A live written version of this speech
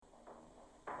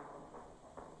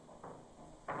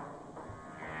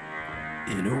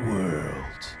In a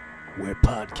world where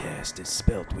podcast is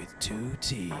spelt with 2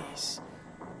 T's,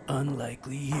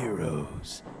 unlikely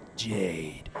heroes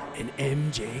Jade and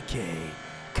MJK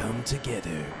come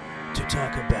together to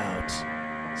talk about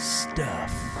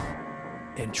stuff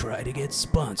and try to get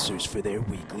sponsors for their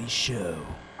weekly show.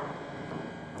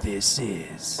 This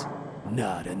is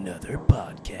Not Another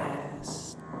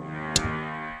Podcast.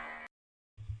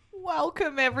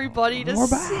 Welcome everybody to We're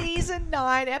back. season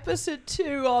 9, episode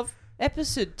 2 of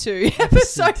Episode.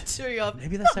 episode 2 of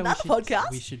Maybe that's how that podcast.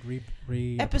 we should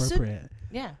Episode- reappropriate.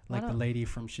 Yeah, why Like the not? lady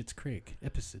from Schitt's Creek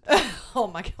episode. Oh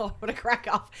my god, what a crack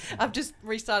up! I've just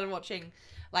restarted watching,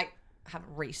 I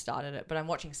haven't restarted it, but I'm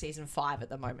watching season 5 at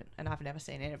the moment, and I've never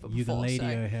seen any of it You the before. lady, so.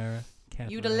 O'Hara. You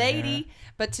Catherine the O'Hara. lady.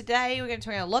 But today we're going to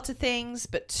talk about lots of things,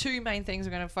 but 2 main things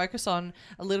we're going to focus on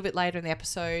a little bit later in the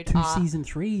episode. Two are season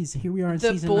 3s. Here we are in The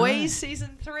season Boys 9.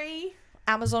 season 3,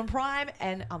 Amazon Prime,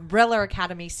 and Umbrella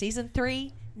Academy season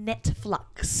 3,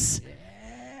 Netflix.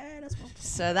 Yeah, that's what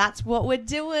So that's what we're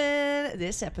doing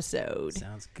this episode.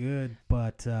 sounds good.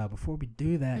 But before we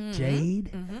do that,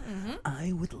 Jade,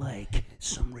 I would like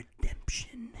some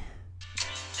redemption.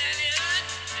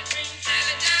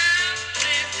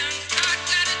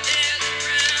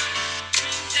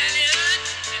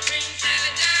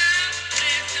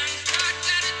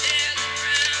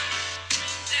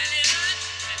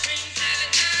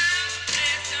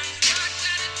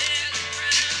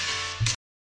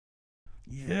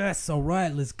 Yes, all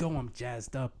right, let's go. I'm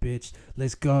jazzed up, bitch.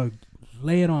 Let's go.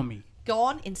 Lay it on me.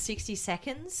 Gone in 60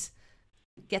 seconds.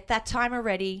 Get that timer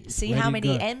ready. See ready how to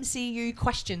many go. MCU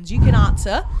questions you can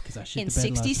answer 'Cause I shit in the bed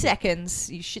 60 last week. seconds.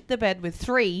 You shit the bed with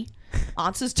 3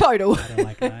 answers total. I don't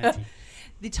like 90.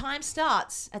 The time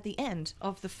starts at the end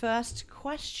of the first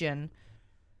question.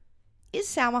 Is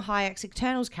Salma Hayek's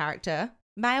Eternals character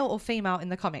male or female in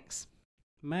the comics?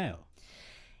 Male.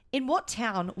 In what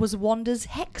town was Wanda's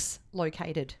hex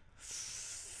located?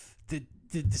 The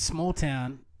small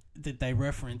town that they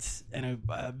reference and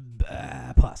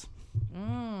plus.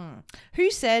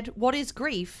 Who said, "What is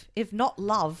grief if not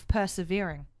love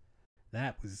persevering"?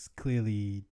 That was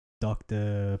clearly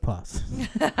Dr. Plus.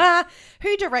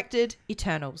 Who directed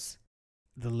Eternals?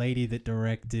 The lady that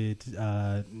directed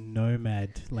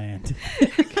Nomad Land.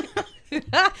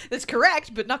 That's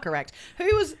correct, but not correct.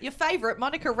 Who was your favourite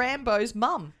Monica Rambeau's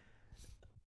mum?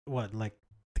 What, like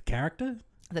the character?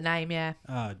 The name, yeah.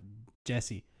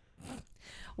 Jesse.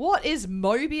 What is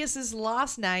Mobius's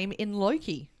last name in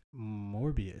Loki?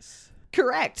 Morbius.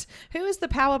 Correct. Who is the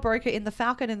power broker in The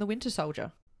Falcon and the Winter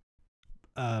Soldier?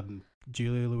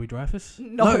 Julia Louis-Dreyfus?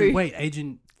 No. Wait,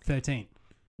 Agent 13.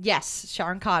 Yes,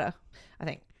 Sharon Carter. I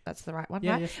think that's the right one,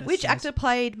 Yeah, right? yeah, that's Which nice. actor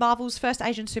played Marvel's first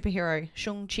Asian superhero,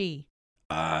 Shang-Chi?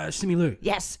 Simi Lu.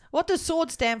 Yes. What does SWORD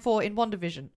stand for in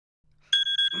WandaVision?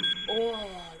 Oh,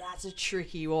 that's a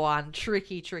tricky one.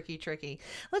 Tricky.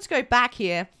 Let's go back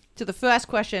here to the first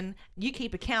question. You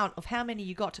keep account of how many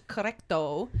you got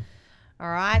correcto. All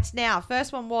right. Now,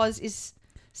 first one was, is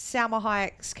Salma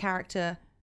Hayek's character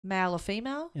male or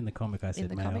female? In the comic, I said In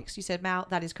the male. comics, you said male.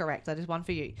 That is correct. That is one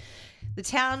for you. The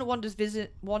town Wanda's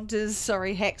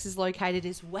hex is located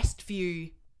is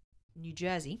Westview, New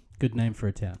Jersey. Good name for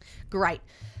a town. Great.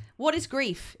 What is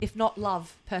grief if not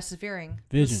love persevering?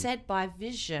 Vision. Was said by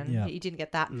Vision. Yeah. You didn't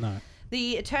get that. No.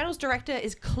 The Eternals director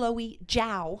is Chloe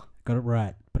Zhao. Got it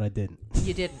right, but I didn't.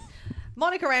 You didn't.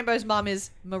 Monica Rambeau's mum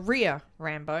is Maria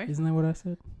Rambeau. Isn't that what I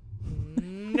said?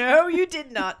 No, you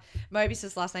did not.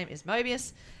 Mobius's last name is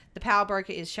Mobius. The power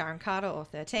broker is Sharon Carter, or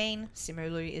 13.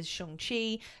 Simu Liu is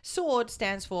Shang-Chi. SWORD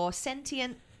stands for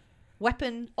Sentient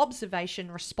Weapon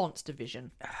Observation Response Division.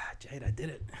 Jade, I did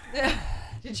it.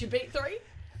 Did you beat 3?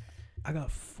 I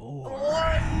got 4.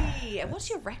 Oi! What's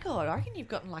your record? I reckon you've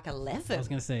gotten like 11. I was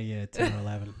going to say, yeah, 10 or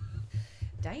 11.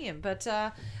 Damn, but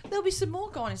there'll be some more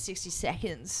gone in 60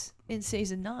 seconds in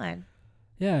season 9.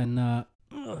 Yeah, and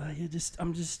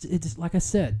it's like I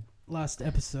said last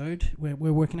episode, we're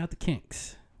working out the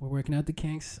kinks.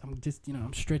 I'm just,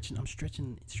 I'm stretching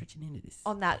into this.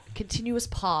 On that continuous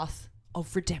path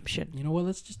of redemption. You know what?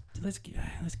 Let's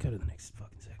go to the next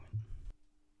fucking segment.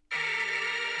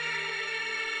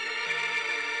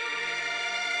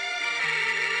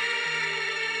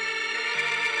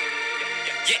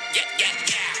 Yeah.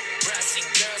 Brassy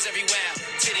girls everywhere.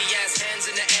 Titty ass hands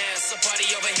in the air. So party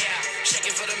over here.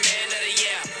 Shaking for the man of the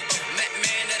year.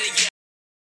 Man of the year.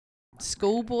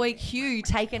 Schoolboy Q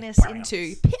taking us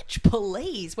into Pitch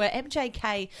Please, where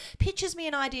MJK pitches me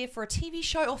an idea for a TV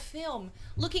show or film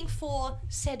looking for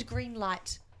said green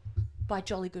light by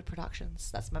Jolly Good Productions.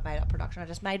 That's my made-up production I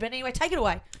just made. But anyway, take it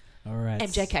away. All right.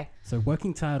 MJK. So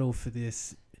working title for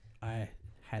this, I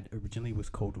had originally was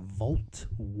called Vault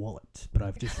Wallet, but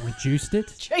I've just reduced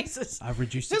it. Jesus. I've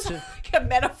reduced it This is to like a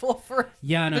metaphor for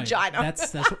yeah, I know. vagina.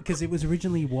 That's because it was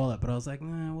originally wallet, but I was like,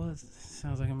 nah, well, it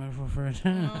sounds like a metaphor for it.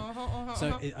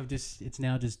 So it's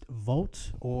now just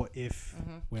Vault, or if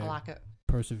I we're like it.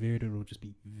 persevered, it'll just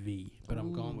be V. But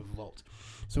I'm going with Vault.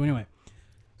 So anyway,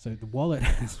 so the wallet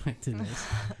aspect in this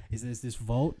is there's this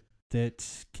vault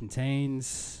that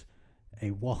contains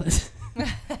a wallet.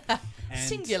 And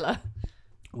Singular.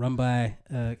 run by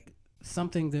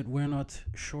something that we're not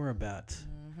sure about.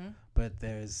 But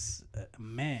there's a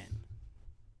man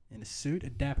in a suit, a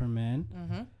dapper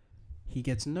man. He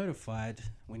gets notified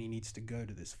when he needs to go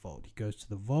to this vault. He goes to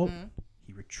the vault.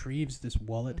 He retrieves this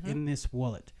wallet. In this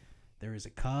wallet, there is a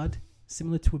card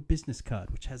similar to a business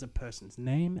card, which has a person's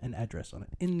name and address on it.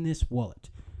 In this wallet,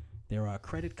 there are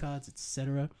credit cards,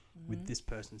 etc., with this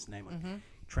person's name on it.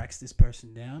 Tracks this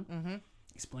person down.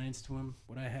 Explains to him,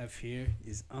 what I have here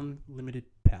is unlimited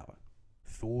power.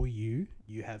 For you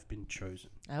have been chosen.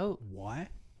 Oh. Why?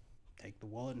 Take the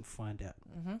wallet and find out.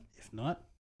 If not,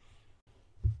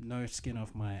 no skin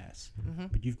off my ass.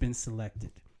 But you've been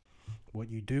selected. What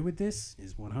you do with this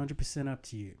is 100% up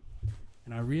to you.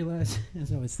 And I realized,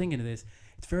 as I was thinking of this,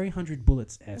 it's very 100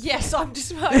 Bullets-esque. Yes, I'm just.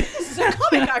 This is a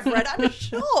comic I've read, I'm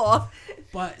sure.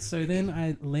 But so then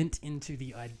I lent into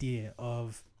the idea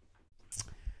of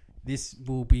this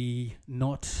will be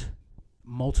not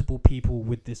multiple people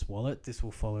with this wallet. This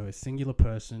will follow a singular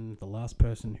person, the last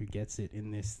person who gets it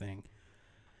in this thing,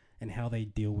 and how they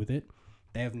deal with it.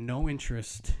 They have no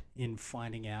interest in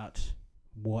finding out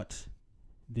what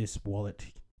this wallet,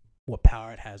 what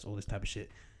power it has, all this type of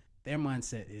shit. Their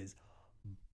mindset is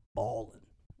ballin'.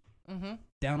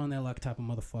 Down on their luck type of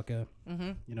motherfucker.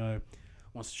 You know,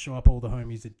 wants to show up all the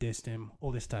homies that dissed him,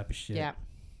 all this type of shit. Yeah.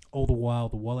 All the while,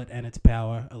 the wallet and its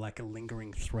power are like a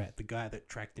lingering threat. The guy that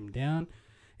tracked him down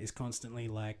is constantly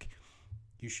like,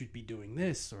 you should be doing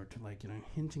this, or to like, you know,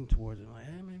 hinting towards it, like,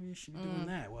 hey, maybe you should be doing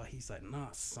that. Well, he's like,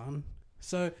 nah, son.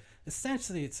 So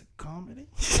essentially, it's a comedy.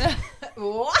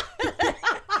 What?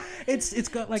 It's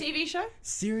got like TV show?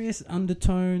 serious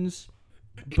undertones,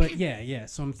 but yeah.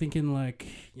 So I'm thinking like,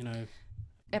 you know,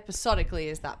 Episodically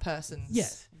is that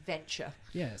person's venture.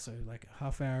 yeah. So like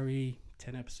half-hour-y,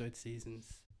 10-episode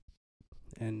seasons,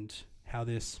 and how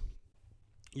this,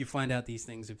 you find out these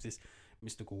things of this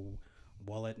mystical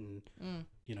wallet, and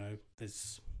you know,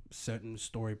 there's certain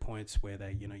story points where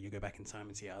they, you know, you go back in time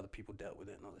and see how other people dealt with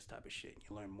it and all this type of shit.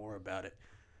 You learn more about it,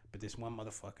 but this one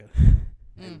motherfucker,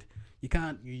 and you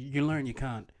can't, you learn you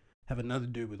can't have another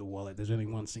dude with a wallet. There's only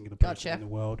one singular person in the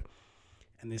world,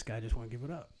 and this guy just won't give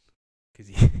it up because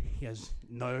he has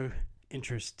no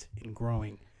interest in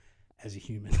growing as a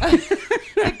human.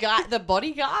 The guy, the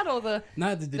bodyguard, or the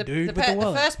dude with the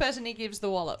wallet. The first person he gives the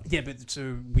wallet. Yeah, but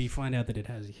so we find out that it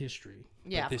has a history.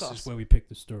 Yeah, but of course. This is where we pick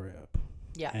the story up.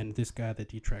 Yeah. And this guy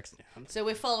that he tracks down. So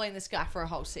we're following this guy for a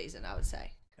whole season, I would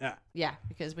say. Yeah. Yeah,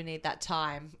 because we need that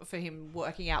time for him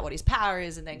working out what his power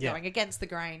is and then Yeah. going against the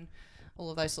grain, all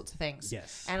of those sorts of things.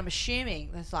 Yes. And I'm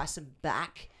assuming there's like some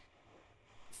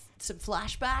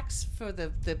flashbacks for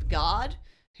the guard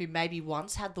who maybe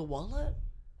once had the wallet,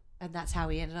 and that's how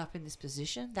he ended up in this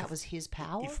position. That was his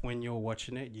power. If when you're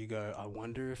watching it, you go, I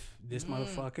wonder if this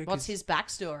motherfucker... What's his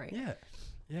backstory? Yeah.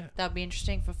 Yeah. That would be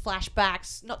interesting for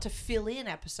flashbacks, not to fill in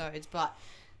episodes, but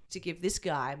to give this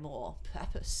guy more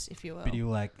purpose, if you will. But he'll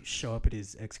like show up at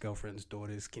his ex-girlfriend's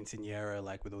daughter's quinceañera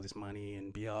like with all this money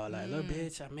and be all like, look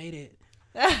bitch, I made it.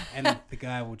 And the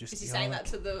guy will just Is he be saying all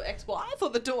that like, to the ex-wife or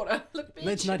the daughter? Look, bitch.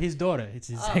 no, it's not his daughter, it's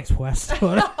his ex-wife's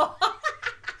daughter.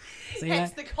 So you're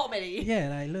Hence like, the comedy. yeah,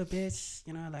 like, look, bitch,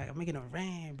 you know, like, I'm making it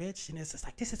rain, bitch. And it's just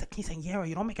like, this is a quinceañera.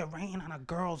 You don't make it rain on a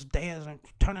girl's dance and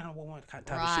turn it on a woman kind of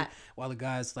type of shit. While the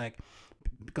guy's like,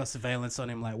 got surveillance on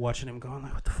him, like, watching him going,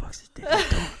 like, what the fuck's this dick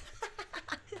doing?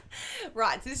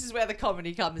 Right, so this is where the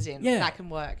comedy comes in. Yeah. That can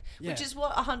work. Yeah. Which is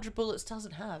what 100 Bullets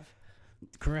doesn't have.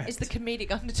 Correct. It's the comedic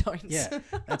undertones. Yeah,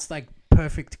 that's like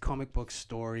perfect comic book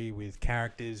story with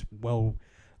characters well,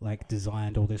 like,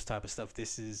 designed, all this type of stuff.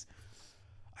 This is...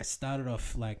 I started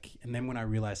off like, and then when I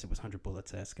realized it was 100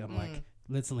 Bullets-esque, I'm like,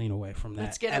 let's lean away from that.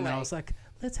 Let's get and then away. I was like,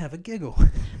 let's have a giggle.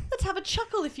 Let's have a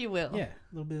chuckle, if you will. Yeah,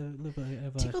 a little bit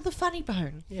of a, Tickle the funny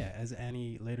bone. yeah, as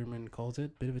Annie Lederman calls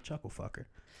it, bit of a chuckle fucker.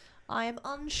 I am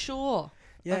unsure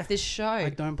Yeah, of this show. I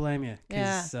don't blame you,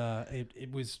 because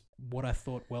it was what I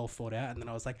thought well thought out, and then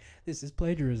I was like, this is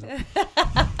plagiarism.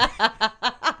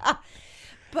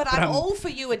 But I'm all for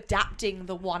you adapting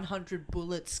the 100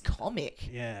 Bullets comic.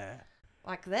 Yeah.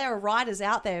 Like, there are writers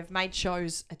out there who've made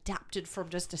shows adapted from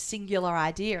just a singular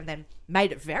idea and then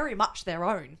made it very much their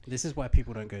own. This is why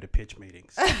people don't go to pitch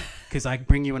meetings. Because I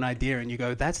bring you an idea and you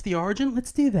go, that's the origin?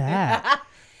 Let's do that.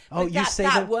 Oh, But you say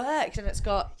that worked, and it's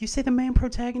got... you say the main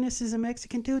protagonist is a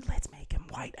Mexican dude? Let's make him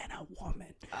white and a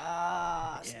woman.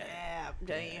 snap,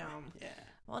 damn. Yeah.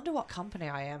 I wonder what company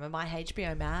I am. Am I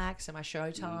HBO Max? Am I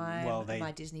Showtime? well, Am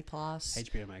I Disney Plus?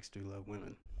 HBO Max do love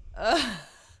women.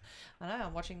 I know,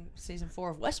 I'm watching season 4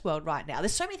 of Westworld right now.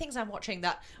 There's so many things I'm watching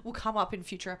that will come up in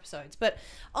future episodes. But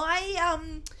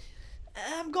I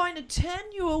am going to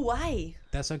turn you away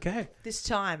That's okay. this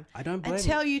time. I don't blame and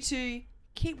tell you to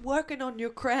keep working on your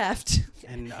craft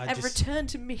And I and just, return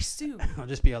to me soon. I'll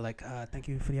just be like, thank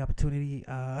you for the opportunity.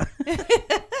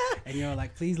 And you're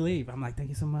like, please leave. I'm like, thank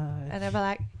you so much. And I'm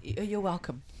like, you're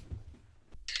welcome.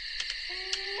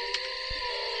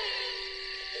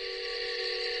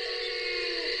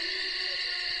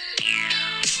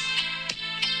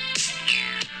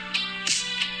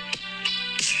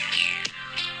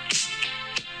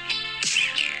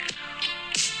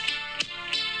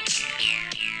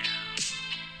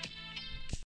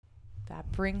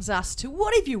 That brings us to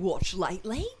what have you watched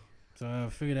lately? So I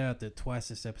figured out that twice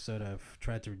this episode I've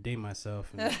tried to redeem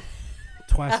myself. And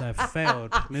twice I've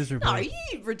failed miserably. No,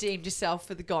 you redeemed yourself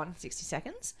for the Gone 60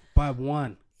 Seconds. By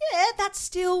one. Yeah, that's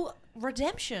still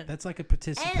redemption. That's like a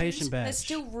participation and badge. there's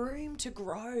still room to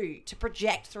grow, to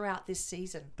project throughout this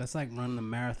season. That's like running a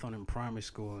marathon in primary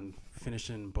school and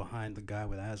finishing behind the guy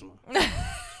with asthma.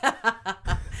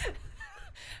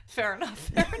 Fair enough,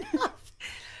 fair enough.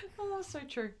 Oh, so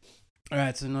true. All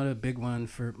right, so not a big one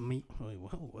for me. Wait,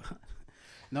 whoa.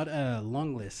 Not a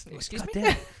long list. Excuse me?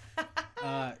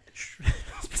 Damn.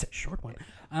 Short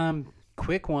one.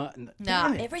 Quick one. Nah,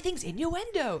 Damn it. everything's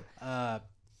innuendo.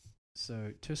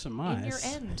 So to surmise. In your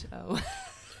end.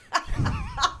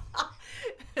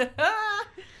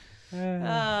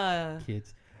 Oh.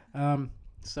 Kids.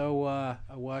 So I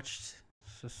watched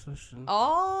Succession.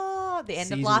 Oh, the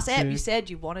end of Season last ep. 2. You said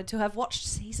you wanted to have watched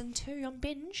season 2 on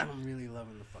binge. I'm really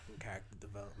loving the fucking character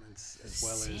developments as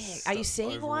well Sick. as. Are you the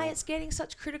seeing why overall- it's getting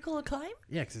such critical acclaim?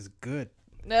 Yeah, because it's good.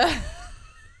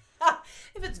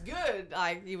 If it's good,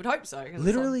 you would hope so. 'cause it's on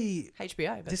Literally,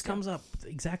 HBO. But this still. comes up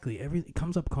exactly. It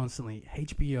comes up constantly.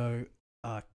 HBO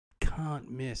can't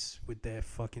miss with their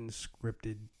fucking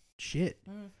scripted shit.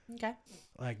 Okay.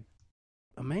 Like,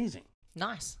 amazing.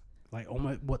 Nice. Like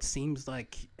almost what seems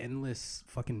like endless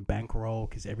fucking bankroll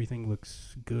because everything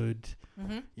looks good.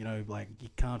 Mm-hmm. You know, like you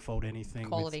can't fault anything.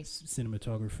 Quality. with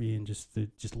cinematography and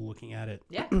just looking at it.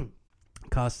 Yeah.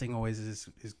 Casting always is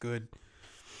good.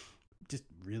 Just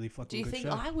really fucking Do you good think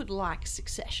show. I would like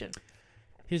Succession?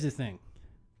 Here's the thing.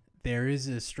 There is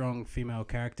a strong female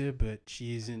character, but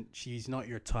she's not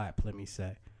your type, let me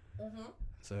say. Mm-hmm.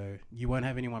 So you won't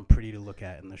have anyone pretty to look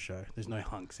at in the show. There's no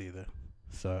hunks either.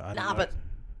 So I don't know. But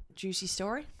juicy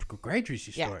story? Great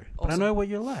juicy Yeah, story. But I awesome. know what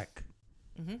you're like.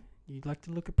 Mm-hmm. You like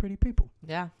to look at pretty people.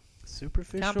 Yeah.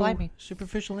 Superficial. blame me.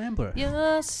 Superficial Ambler.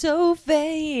 You're so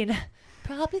vain.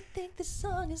 Probably think this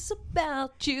song is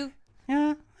about you.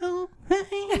 Yeah. Oh,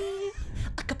 hey.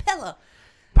 A cappella.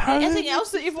 Probably Anything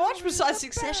else that you've watched besides about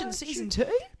Succession you. season 2?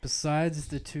 Besides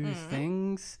the two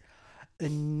things,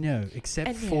 no, except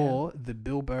And yeah. for the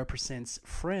Bill Burr Presents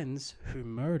Friends Who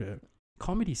Murder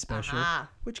comedy special, Aha.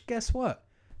 which guess what?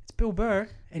 It's Bill Burr,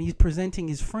 and he's presenting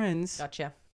his friends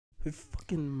Gotcha. who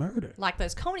fucking murder. Like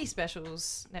those comedy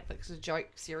specials, Netflix's joke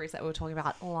series that we were talking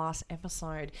about last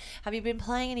episode. Have you been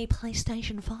playing any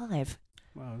PlayStation 5?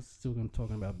 Well, I was still going to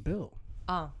talking about Bill.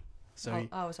 Oh. So,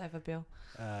 I was over Bill.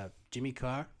 Jimmy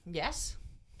Carr, Yes.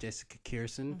 Jessica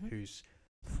Kirson, Mm-hmm. who's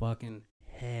fucking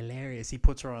hilarious. He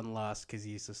puts her on last because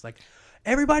he's just like,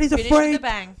 everybody's Finish with afraid a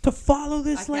bang. to follow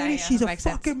this Okay, lady. yeah, She's that a makes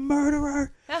sense. fucking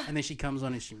murderer. Yeah. And then she comes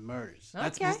on and she murders.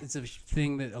 Okay. It's a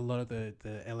thing that a lot of the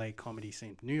LA comedy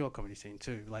scene, New York comedy scene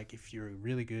too. Like if you're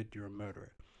really good, you're a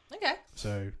murderer. Okay.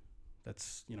 So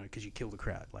that's, because you kill the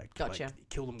crowd. Like, Gotcha. like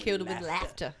kill them Killed with it with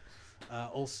laughter.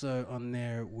 Also on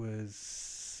there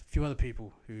was a few other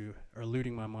people who are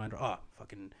eluding my mind.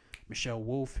 Fucking Michelle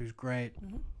Wolf, who's great.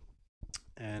 Mm-hmm.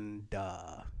 And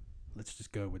let's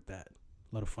just go with that.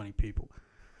 A lot of funny people.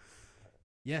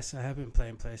 Yes, I have been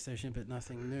playing PlayStation, but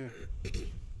nothing new.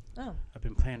 Oh. I've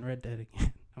been playing Red Dead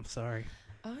again. I'm sorry.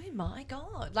 Oh my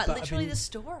god. Like But I've literally been- the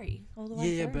story all the way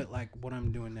Yeah, through. but like what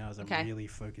I'm doing now is I'm Okay. really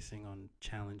focusing on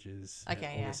challenges Okay,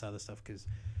 and all yeah. this other stuff because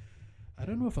I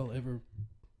don't know if I'll ever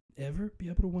be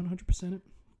able to 100% it.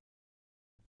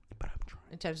 But I'm trying.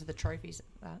 in terms of the trophies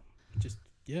and that. Just,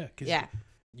 yeah, because Yeah.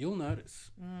 you'll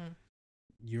notice Mm.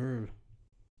 you're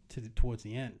towards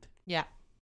the end. Yeah.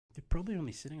 You're probably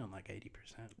only sitting on like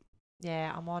 80%.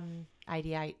 Yeah, I'm on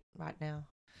 88 right now.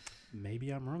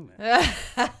 Maybe I'm wrong there.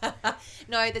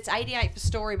 No, that's 88 for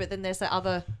story, but then there's the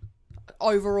other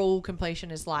overall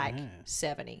completion is like Yeah.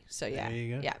 70. So yeah, There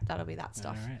you go. yeah, that'll be that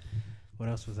stuff. All right. What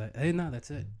else was that? Hey, no,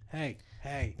 that's it. Hey.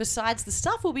 Besides the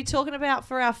stuff we'll be talking about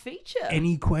for our feature.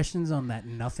 Any questions on that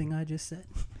nothing I just said?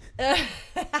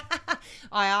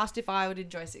 I asked if I would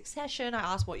enjoy Succession.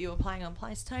 I asked what you were playing on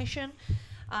PlayStation.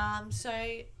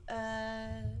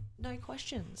 No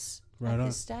questions Right at on.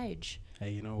 this stage. Hey,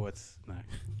 you know what's... No,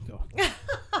 go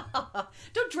on.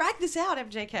 Don't drag this out,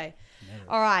 MJK. Never.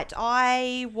 All right,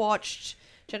 I watched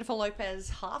Jennifer Lopez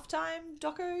halftime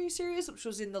docu series, which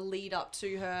was in the lead up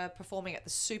to her performing at the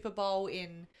Super Bowl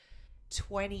in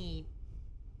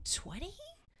 2020?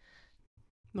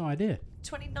 No idea.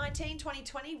 2019,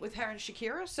 2020 with her and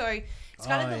Shakira. So it's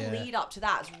kind of the lead up to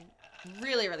that. It's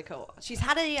really, really cool. She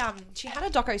had a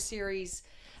doco series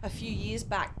a few years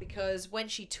back because when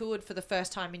she toured for the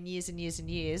first time in years and years and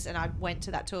years, and I went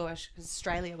to that tour because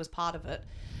Australia was part of it.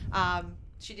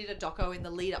 She did a doco in the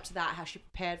lead up to that, how she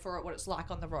prepared for it, what it's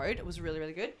like on the road. It was really,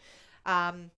 really good.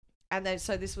 And then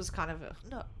so this was kind of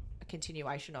not a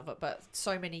continuation of it, but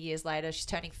so many years later, she's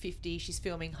turning 50. She's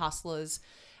filming Hustlers.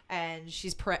 And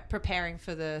she's preparing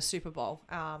for the Super Bowl.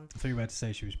 I thought you were about to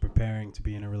say she was preparing to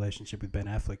be in a relationship with Ben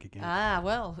Affleck again.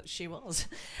 Well, she was.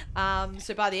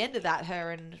 So by the end of that,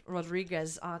 her and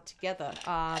Rodriguez aren't together.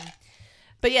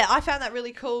 But yeah, I found that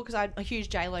really cool because I'm a huge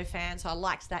J-Lo fan, so I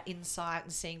liked that insight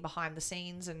and seeing behind the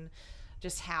scenes and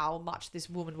just how much this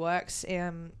woman works,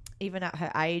 even at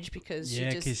her age, because she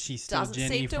just doesn't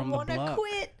seem to want to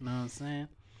quit. You know what I'm saying?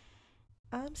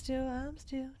 I'm still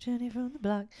Jenny from the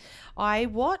block. I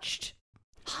watched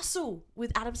Hustle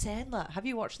with Adam Sandler. Have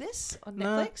you watched this on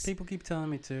Netflix? No, people keep telling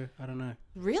me to. I don't know.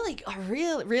 Really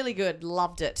good.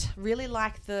 Loved it. Really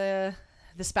like the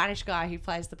Spanish guy who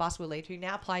plays the basketball lead, who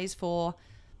now plays for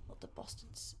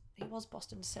he was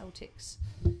Boston Celtics.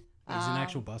 He's an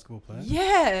actual basketball player?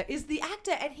 Yeah, is the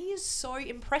actor, and he is so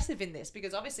impressive in this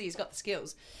because obviously he's got the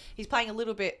skills. He's playing a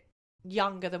little bit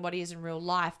younger than what he is in real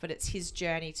life, but it's his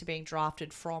journey to being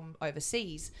drafted from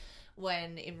overseas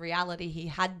when in reality he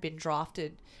had been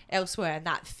drafted elsewhere, and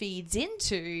that feeds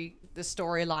into the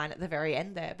storyline at the very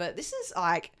end there. But this is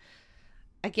like,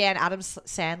 again, Adam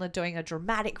Sandler doing a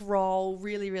dramatic role,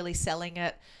 really, really selling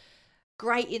it.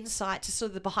 Great insight to sort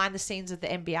of the behind the scenes of the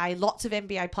NBA. Lots of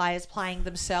NBA players playing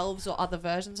themselves or other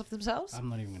versions of themselves. I'm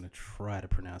not even going to try to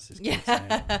pronounce this kid's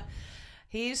name.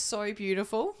 He is so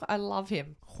beautiful. I love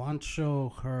him.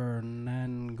 Juancho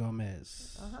Hernan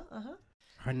Gomez.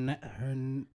 Hernan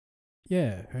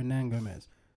Gomez.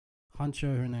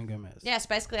 Juancho Hernan Gomez. Yes,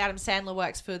 basically Adam Sandler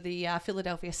works for the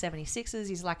Philadelphia 76ers.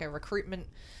 He's like a recruitment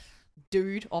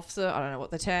dude, officer. I don't know what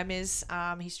the term is.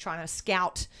 He's trying to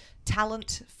scout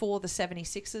talent for the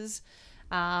 76ers.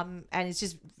 And he's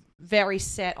just very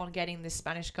set on getting this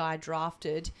Spanish guy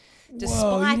drafted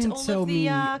despite all of the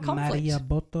conflict. Maria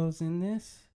Boto's in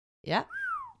this? Yeah.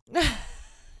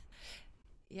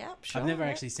 Yeah, sure. I've never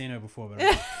actually seen her before, but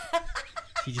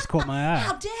she just caught my eye.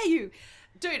 How dare you?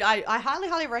 Dude, I highly,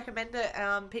 highly recommend it.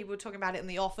 People were talking about it in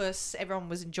the office. Everyone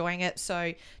was enjoying it.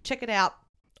 So check it out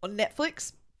on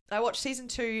Netflix. I watched season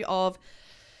 2 of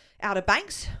Outer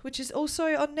Banks, which is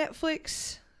also on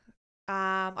Netflix.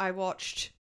 I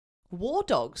watched War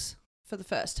Dogs for the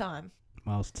first time.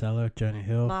 Miles Teller, Jonah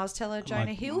Hill.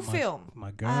 Jonah Hill film.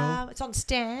 My girl. It's on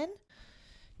Stan.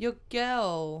 Your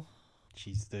girl.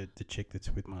 She's the chick that's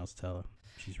with Miles Teller.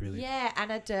 She's really... Yeah,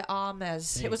 Ana de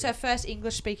Armas. It was her first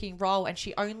English-speaking role, and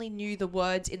she only knew the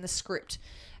words in the script,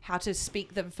 how to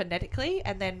speak them phonetically.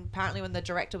 And then apparently when the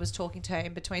director was talking to her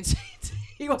in between scenes,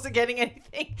 he wasn't getting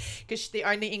anything because the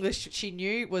only English she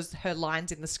knew was her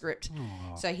lines in the script.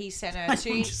 Aww. So he sent her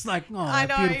to... I'm just like, I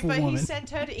know, beautiful but woman. he sent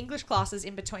her to English classes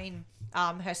in between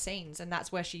her scenes, and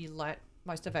that's where she learnt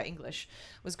most of her English,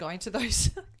 was going to those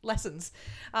lessons.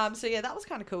 So yeah, that was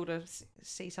kind of cool to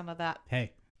see some of that.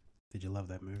 Hey, did you love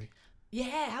that movie?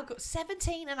 Yeah, how good.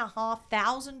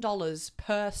 $17,500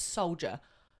 per soldier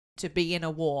to be in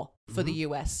a war for the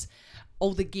US.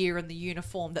 All the gear and the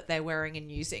uniform that they're wearing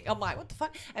and using. I'm like, what the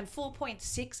fuck? And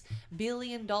 $4.6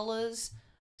 billion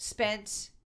spent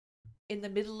in the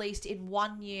Middle East in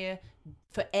 1 year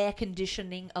for air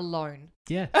conditioning alone.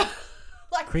 Yeah.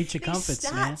 Like Creature these comforts,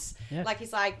 stats. man. Yeah. Like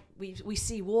he's like, we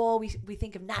see war, we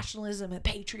think of nationalism and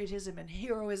patriotism and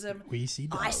heroism. We see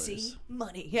dollars. I see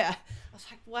money. Yeah. I was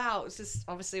like, wow, it's just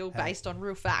obviously all based on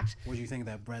real fact. What do you think of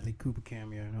that Bradley Cooper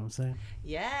cameo? You know what I'm saying?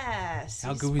 Yes.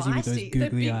 How he's good was he with those feisty. googly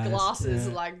The big eyes? glasses,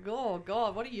 Yeah. like, oh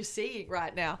God, what are you seeing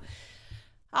right now?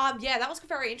 Yeah, that was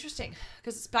very interesting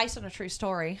because it's based on a true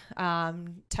story.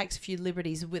 Takes a few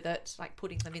liberties with it, like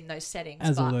putting them in those settings.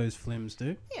 As but, all those films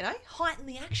do. you know, heighten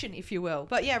the action, if you will.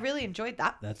 But yeah, really enjoyed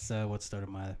that. That's what started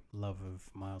my love of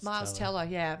Miles Teller,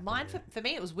 yeah. Mine, for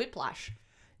me, it was Whiplash.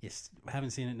 Yes,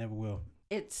 haven't seen it, never will.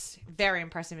 It's very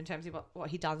impressive in terms of what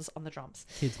he does on the drums.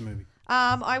 Kids movie.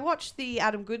 I watched the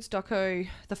Adam Goodes doco,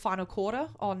 The Final Quarter,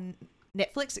 on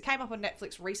Netflix. It came up on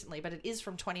Netflix recently, but it is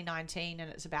from 2019 and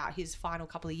it's about his final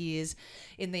couple of years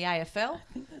in the AFL.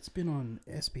 I think that's been on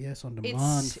SBS On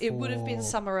Demand It would have been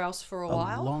somewhere else for a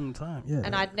while. long time, yeah.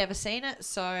 And I'd never seen it,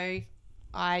 so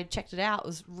I checked it out. It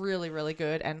was really, really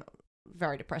good and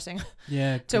very depressing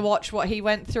Yeah. to watch what he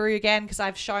went through again, because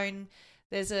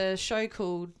there's a show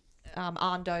called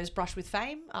Arndo's Brush with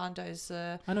Fame. Arndo's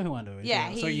I know who Arndo is.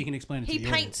 Yeah, so you can explain it to the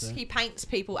audience. He paints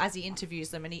people as he interviews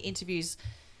them, and he's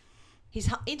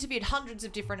interviewed hundreds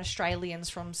of different Australians,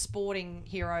 from sporting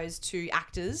heroes to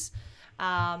actors,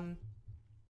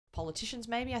 politicians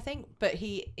maybe, I think, but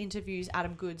he interviews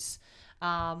Adam Goodes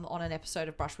on an episode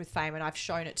of Brush with Fame, and I've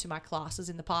shown it to my classes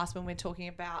in the past when we're talking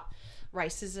about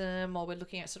racism or we're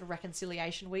looking at sort of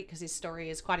Reconciliation Week, because his story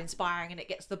is quite inspiring and it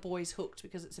gets the boys hooked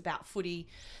because it's about footy,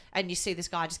 and you see this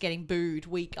guy just getting booed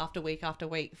week after week after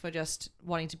week for just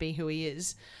wanting to be who he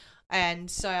is.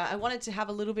 And so I wanted to have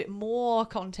a little bit more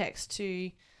context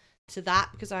to that,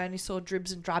 because I only saw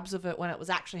dribs and drabs of it when it was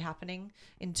actually happening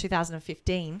in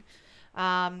 2015,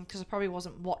 because I probably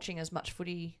wasn't watching as much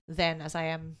footy then as I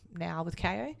am now with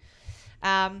KO.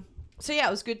 So yeah,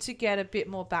 it was good to get a bit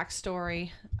more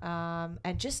backstory,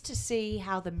 and just to see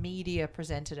how the media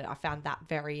presented it. I found that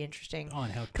very interesting. Oh,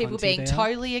 and how people cunty being they are.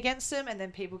 totally against them, and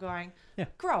then people going, Yeah.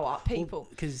 grow up, people.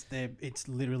 Because it's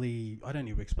literally, I don't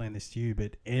need to explain this to you,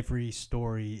 but every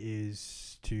story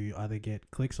is to either get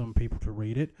clicks on people to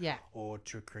read it, Yeah. or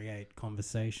to create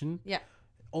conversation. Yeah.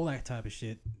 All that type of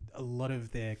shit. A lot of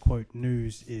their quote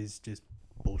news is just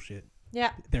bullshit.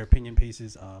 Yeah. Their opinion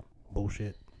pieces are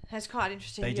bullshit. It's quite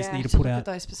interesting. They just need to to put look out- at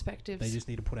those perspectives. They just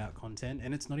need to put out content,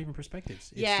 and it's not even perspectives.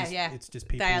 It's Yeah, just, yeah. It's just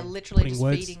people. They are literally putting just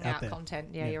words feeding out there. content.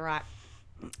 Yeah, Yeah. you're right.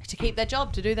 To keep their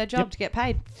job, to do their job, Yep. to get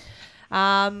paid.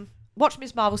 Watch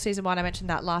Ms. Marvel season 1. I mentioned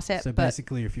that last ep. So but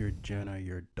basically, if you're a journo,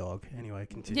 you're a dog. Anyway,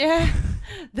 continue. yeah,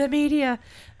 the media.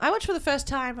 I watched for the first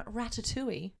time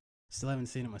Ratatouille Still haven't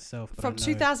seen it myself. But from I know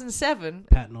 2007.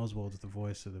 Patton Oswalt's the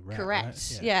voice of the rat. Correct.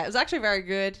 Right? Yeah, it was actually very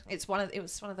good. It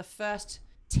was one of the first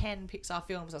 10 Pixar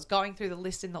films. I was going through the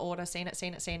list in the order, seen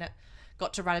it.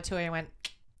 Got to Ratatouille and went,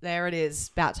 there it is.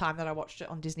 About time that I watched it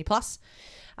on Disney Plus.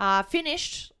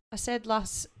 Finished. I said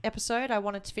last episode I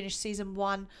wanted to finish season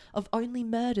 1 of Only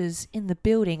Murders in the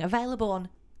Building, available on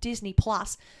Disney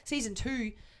Plus. Season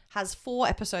 2 has 4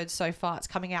 episodes so far. It's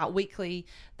coming out weekly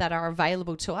that are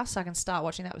available to us. I can start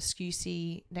watching that with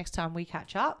Scusi next time we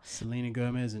catch up. Selena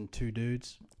Gomez and 2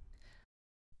 dudes.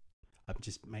 I'm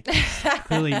just making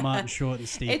clearly Martin Short and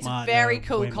Steve It's Martin. a very are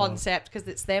cool way more- concept because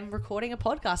it's them recording a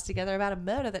podcast together about a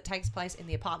murder that takes place in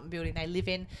the apartment building they live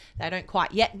in. They don't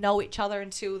quite yet know each other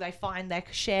until they find their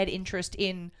shared interest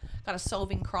in kind of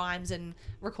solving crimes and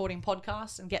recording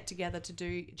podcasts, and get together to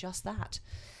do just that.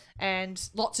 And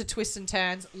lots of twists and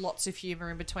turns, lots of humour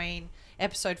in between.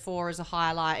 Episode 4 is a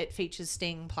highlight. It features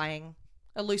Sting playing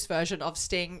a loose version of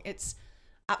Sting. It's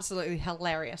absolutely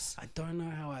hilarious. I don't know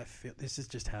how I feel. This is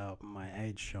just how my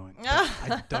age showing.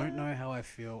 But I don't know how I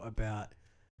feel about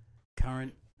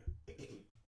current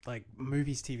like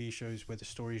movies, TV shows where the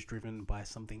story is driven by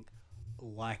something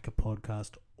like a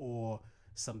podcast or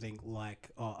something like,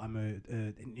 oh, I'm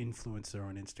an influencer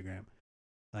on Instagram.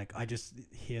 Like, I just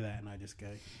hear that and I just go,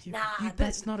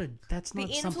 that's not something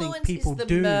influence people is the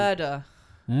do. murder.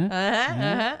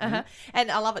 Huh?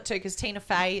 And I love it too because Tina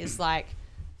Fey is like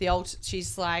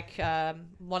she's like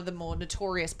one of the more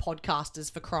notorious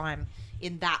podcasters for crime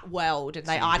in that world, and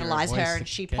So they you hear her idolize her, voice and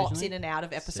she pops occasionally? in and out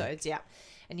of episodes. Yeah,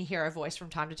 and you hear her voice from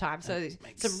time to time. So That it's a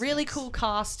makes really sense. cool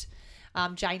cast.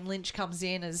 Jane Lynch comes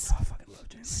in as I fucking love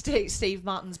James. Steve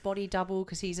Martin's body double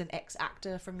because he's an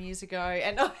ex-actor from years ago,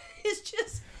 and it's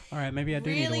just All right, maybe I do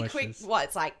need to really watch quick. this. What,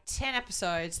 it's like 10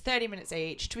 episodes, 30 minutes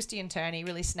each, twisty and turny,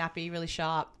 really snappy, really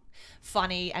sharp,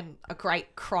 funny, and a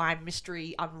great crime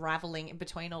mystery unraveling in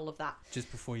between all of that. Just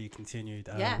before you continued,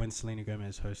 Yeah. when Selena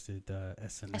Gomez hosted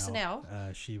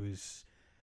SNL? she was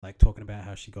like talking about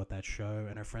how she got that show,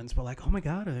 and her friends were like, "Oh my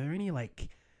god, are there any like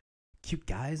cute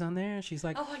guys on there?" And she's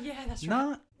like, Oh yeah, that's right.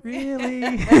 "Not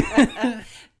really."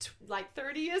 Like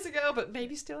 30 years ago, but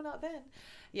maybe still not then.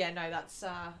 Yeah, no, that's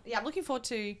yeah. I'm looking forward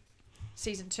to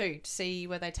season 2 to see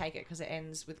where they take it because it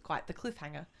ends with quite the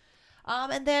cliffhanger.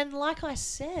 And then, like I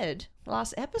said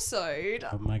last episode,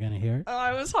 Am I going to hear it?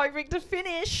 I was hoping to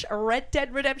finish Red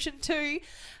Dead Redemption 2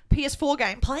 PS4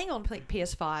 game, playing on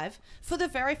PS5 for the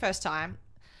very first time.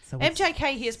 So it's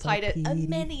MJK here has so played it pretty.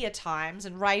 many a times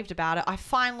and raved about it. I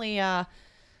finally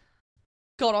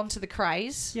got onto the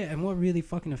craze. Yeah, and what really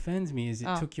fucking offends me is it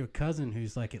Oh. took your cousin,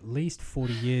 who's like at least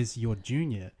 40 years your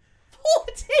junior.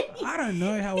 14! I don't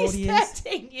know how old He's he is.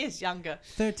 13 years younger.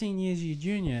 13 years your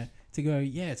junior to go,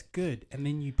 yeah, it's good. And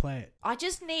then you play it. I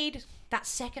just need that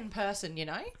second person, you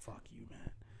know, Fuck you,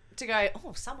 man. to go,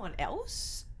 oh, someone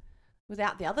else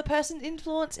without the other person's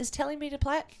influence is telling me to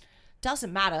play it.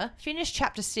 Doesn't matter. Finish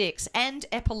chapter 6 and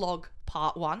epilogue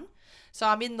part 1. So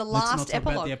I'm in the Let's not last talk about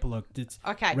epilogue. the epilogue. It's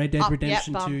Okay. Red Dead Up,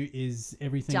 Redemption yep, 2 is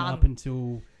everything Done. up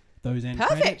until those end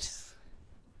Perfect. credits.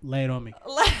 Lay it on me.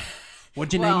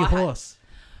 What'd you Well, name your horse?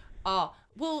 Oh,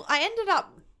 well, I ended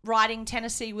up writing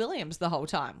Tennessee Williams the whole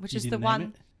time, which You is the didn't one. name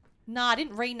it? No, I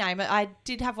didn't rename it. I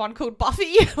did have one called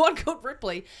Buffy, one called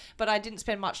Ripley, but I didn't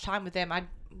spend much time with them.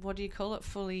 What do you call it?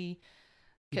 Fully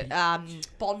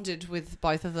bonded with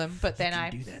both of them. But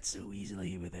then You do that so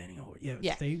easily with any horse. Yeah.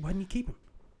 Yeah. Why didn't you keep them?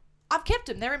 I've kept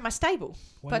them. They're in my stable.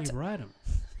 Why But didn't you ride them?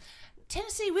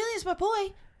 Tennessee Williams, my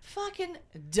boy, fucking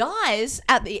dies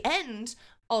at the end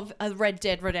of a Red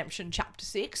Dead Redemption Chapter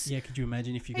 6. Yeah, could you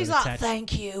imagine if you He's got like, attached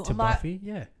thank you. to I'm like, Buffy?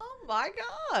 Yeah. oh my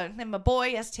God. And my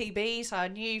boy has TB, so I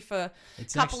knew for a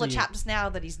It's couple of actually- chapters now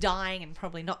that he's dying and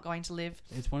probably not going to live.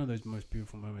 It's one of those most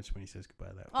beautiful moments when he says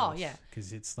goodbye to that Oh, horse. yeah.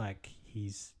 Because it's like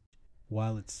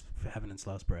while it's having its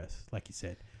last breath, like you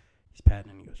said, he's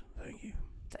patting and he goes, thank you.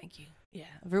 Thank you. Yeah,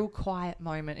 a real quiet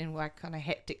moment in like kind of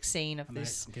hectic scene of I'm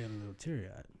this getting a little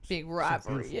teary-eyed. big So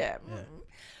rivalry. beautiful. Yeah.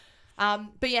 Yeah.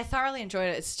 But yeah, thoroughly enjoyed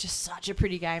it. It's just such a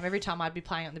pretty game. Every time I'd be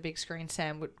playing it on the big screen,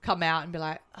 Sam would come out and be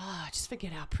like, "Oh, I just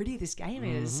forget how pretty this game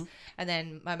is." And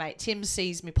then my mate Tim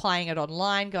sees me playing it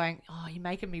online, going, "Oh, you're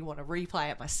making me want to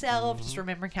replay it myself." Just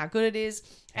remembering how good it is,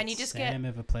 and you just Sam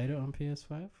ever played it on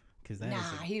PS5? Because that is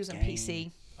Nah, a he was on game-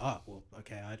 PC. Oh, well,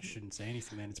 okay. I shouldn't say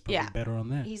anything then. It's probably Yeah. better on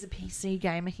that. He's a PC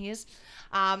gamer. He is.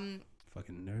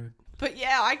 Fucking nerd. But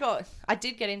yeah, I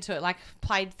did get into it, like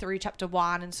played through chapter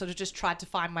 1 and sort of just tried to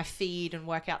find my feed and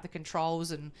work out the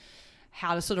controls and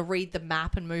how to sort of read the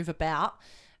map and move about.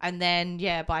 And then,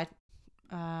 yeah, by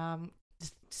the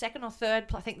second or third,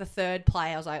 I think the third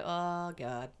play, I was like, oh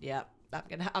God, yeah,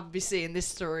 I'll be seeing this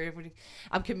story.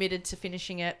 I'm committed to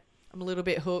finishing it. I'm a little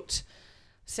bit hooked.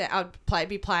 So I'd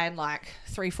be playing like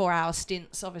 3-4 hour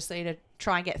stints, obviously, to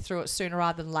try and get through it sooner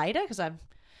rather than later, because I'm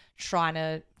trying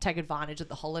to take advantage of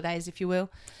the holidays, if you will.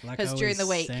 Like Because I during the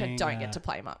was week, I saying, don't get to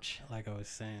play much. Like I was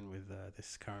saying with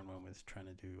this current one, was trying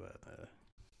to do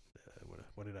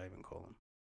what did I even call them?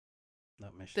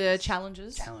 Not missions. The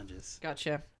challenges. Challenges.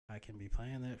 Gotcha. I can be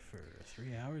playing that for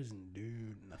 3 hours and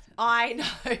do nothing. I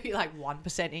know, like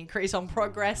 1% increase on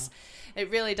progress. It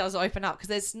really does open up, because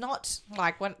there's not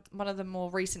like one of the more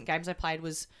recent games I played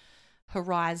was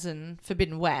Horizon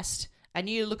Forbidden West, and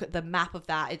you look at the map of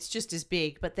that, it's just as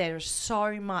big, but there's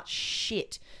so much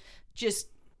shit just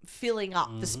filling up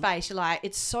the space. You're like,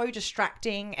 it's so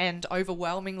distracting and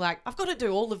overwhelming. Like, I've got to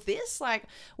do all of this. Like,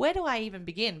 where do I even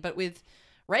begin? But with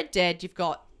Red Dead, you've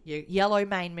got your yellow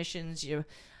main missions, your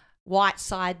white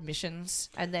side missions,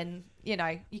 and then you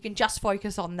can just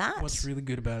focus on that. What's really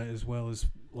good about it as well is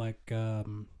like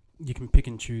you can pick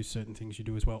and choose certain things you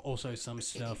do as well. Also, some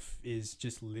stuff is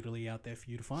just literally out there for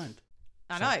you to find.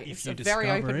 I So know, if it's you a very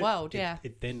discover open it, world. Yeah,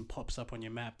 It then pops up on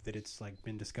your map that it's like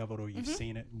been discovered, or you've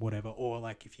seen it, whatever. Or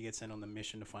like if you get sent on the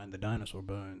mission to find the dinosaur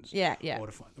bones, yeah. or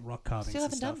to find the rock carvings. Still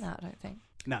haven't and stuff. done that, I don't think.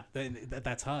 No,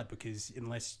 that's hard, because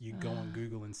unless you go on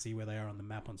Google and see where they are on the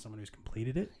map on someone who's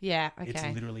completed it, Yeah, okay. it's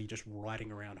literally just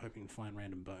riding around hoping to find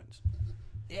random bones.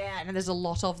 Yeah, and there's a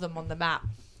lot of them on the map,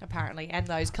 apparently. And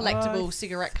those collectible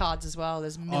cigarette cards as well.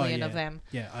 There's a million of them.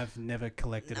 Yeah, I've never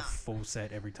collected a full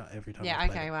set every time. Yeah, I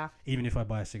play okay, it. wow. Even if I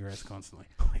buy cigarettes constantly,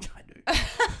 which I do.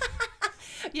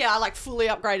 Yeah, I like fully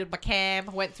upgraded my camp.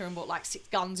 I went through and bought like 6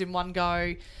 guns in one go.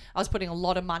 I was putting a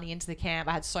lot of money into the camp.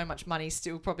 I had so much money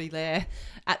still probably there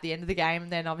at the end of the game.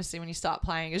 And then obviously when you start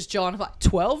playing as John, like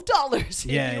 $12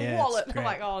 in Yeah, your yeah, wallet. it's I'm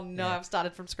like, great. oh no, Yeah. I've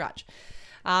started from scratch.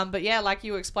 But yeah, like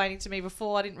you were explaining to me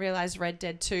before, I didn't realize Red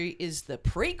Dead 2 is the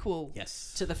prequel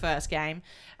Yes. to the first game,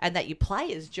 and that you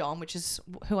play as John, which is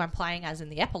who I'm playing as in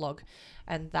the epilogue.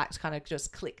 And that's kind of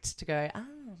just clicked to go, oh,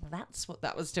 that's what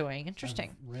that was doing. Interesting.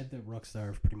 I've read that Rockstar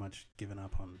have pretty much given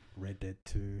up on Red Dead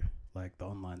 2. Like, the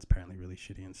online's apparently really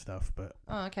shitty and stuff, but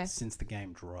Oh, okay. since the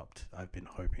game dropped, I've been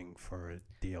hoping for a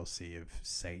DLC of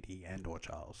Sadie and or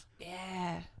Charles,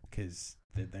 Yeah. because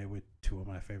they were two of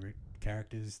my favorite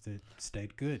characters that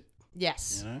stayed good.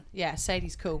 Yes. You know? Yeah,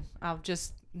 Sadie's cool. I've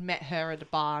just met her at a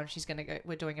bar and she's going to go,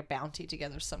 we're doing a bounty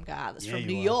together with some guy that's Yeah, from you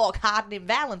New are. York, hiding in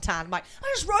Valentine. I'm like,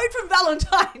 I just rode from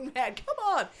Valentine, man.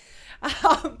 Come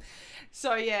on.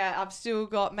 So, yeah, I've still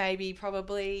got maybe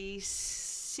probably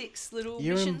 6 little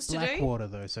You're in missions to do. Blackwater,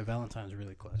 though, so Valentine's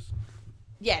really close.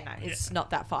 Yeah, no, it's not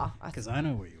that far. Because I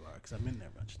know where you are, because I've been there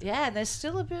a bunch of times. Yeah, and there's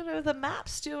still a bit of the map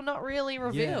still not really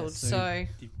revealed. so so when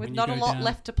with you not a go lot down-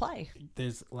 left to play.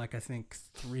 There's, like, I think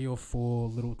 3 or 4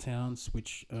 little towns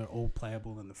which are all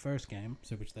playable in the first game,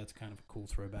 so which that's kind of a cool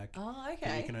throwback. Oh, But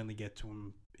you okay. can only get to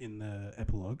them in the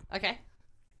epilogue. Okay.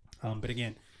 But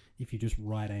again, if you just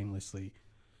ride aimlessly,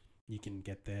 you can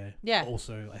get there. Yeah.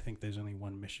 Also, I think there's only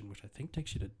one mission, which I think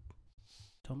takes you to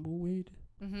Tumbleweed.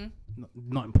 Mm-hmm.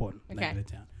 Not important. Okay. Name of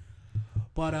the town.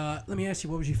 But let me ask you,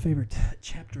 what was your favorite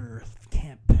chapter of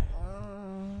camp?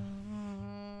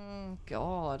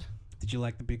 God. Did you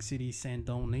like the big city,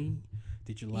 Sandoni?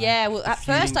 Did you like? Yeah, well, the at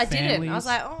first I feuding didn't. I was families?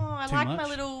 like, oh, I Too like my much?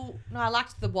 little. No, I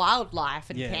liked the wildlife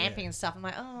and Yeah, camping yeah. and stuff. I'm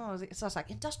like, oh, so I was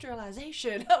like,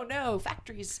 industrialization. Oh no,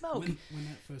 factories, smoke. When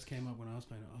that first came up, when I was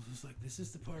playing it, I was just like, "This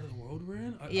is the part of the world we're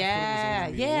in." I thought it was Yeah, all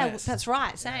gonna be yeah, West. that's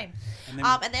right, Yeah. same. And then,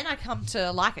 And then I come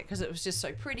to like it because it was just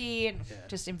so pretty and Yeah.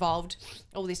 just involved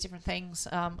all these different things.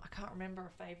 I can't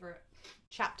remember a favorite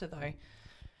chapter though.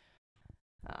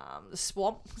 The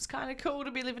swamp was kind of cool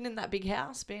to be living in that big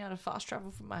house, being able to fast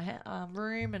travel from my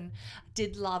room, and I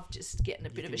did love just getting a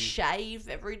bit of a can- shave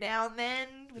every now and then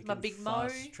you with my can big mo.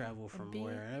 fast travel from beard.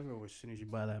 wherever as soon as you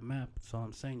buy that map. That's all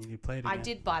I'm saying. You need to play it again. I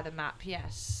did buy the map,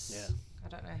 yes. Yeah. I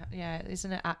don't know. Yeah,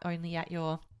 isn't it only at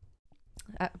your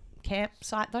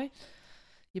campsite though?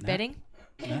 You're No. betting?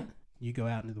 No, you go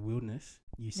out into the wilderness.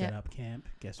 You set Yeah. up camp.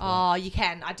 Guess what? Oh, you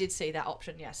can. I did see that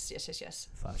option. Yes.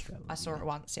 Fast travel. I saw it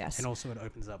once. Yes. And also, it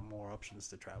opens up more options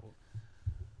to travel.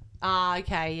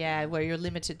 Okay. Yeah, where you're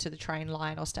limited to the train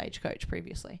line or stagecoach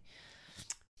previously.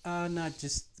 No,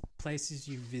 just places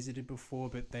you visited before,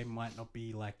 but they might not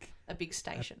be like A big a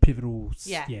station. pivotal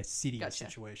Yeah. city Gotcha.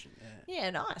 situation. Yeah. Yeah,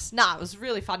 nice. No, it was a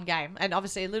really fun game, and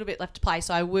obviously a little bit left to play.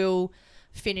 So I will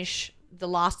finish the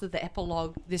last of the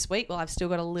epilogue this week. Well, I've still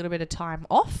got a little bit of time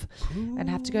off, and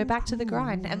have to go back to the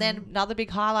grind. And then another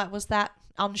big highlight was that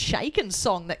Unshaken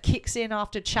song that kicks in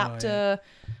after chapter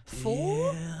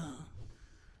 4.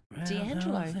 Yeah.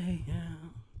 D'Angelo. Yeah.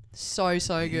 So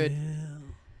good.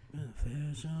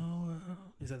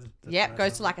 Is that the Yep, right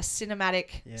goes to song? like a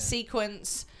cinematic Yeah.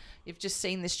 sequence. You've just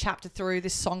seen this chapter through.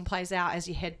 This song plays out as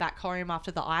you head back home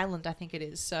after the island, I think it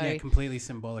is. So Yeah, completely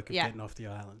symbolic of Yeah. getting off the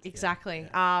island. Yeah, exactly.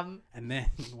 yeah. And then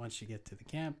once you get to the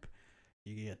camp,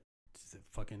 you get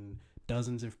fucking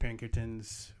dozens of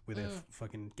Pinkertons with a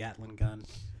fucking Gatling gun.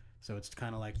 So it's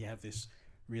kind of like you have this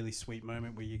really sweet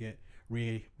moment where you get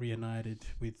reunited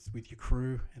with your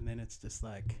crew, and then it's just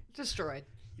like destroyed.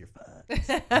 you're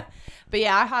fucked. But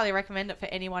yeah, I highly recommend it for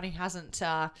anyone who hasn't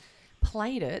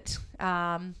played it.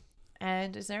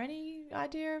 And is there any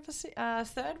idea of a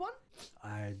third one?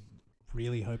 I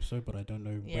really hope so, but I don't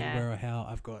know Yeah. when, where, or how.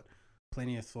 I've got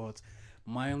plenty of thoughts.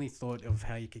 My only thought of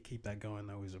how you could keep that going,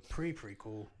 though, is a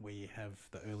prequel where you have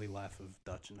the early life of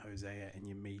Dutch and Hosea, and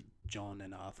you meet John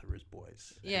and Arthur as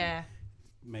boys. And Yeah.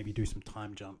 maybe do some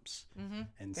time jumps Mm-hmm.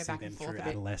 and Go see back them and forth through a bit.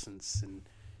 adolescence and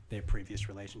their previous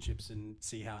relationships, and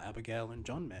see how Abigail and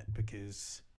John met.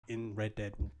 Because in Red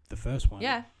Dead, the first one,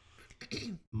 Yeah.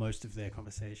 most of their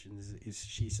conversations is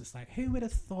she's just like, who would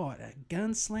have thought a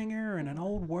gunslinger and an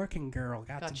old working girl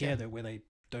got Gotcha. together, where they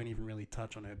don't even really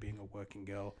touch on her being a working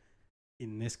girl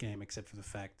in this game, except for the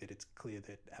fact that it's clear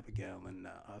that Abigail and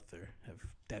Arthur have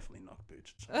definitely knocked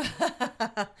boots.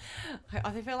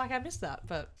 I feel like I missed that,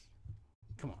 but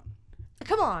Come on.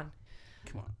 come on.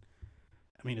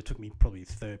 I mean, it took me probably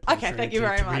third place Okay, thank you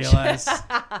very to much. realize.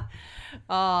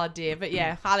 Oh dear, but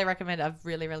yeah, highly recommend it. I've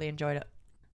really enjoyed it.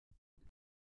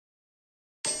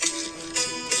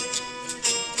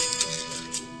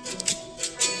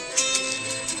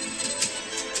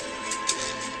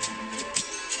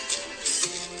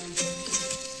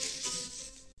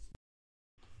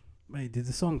 Wait, did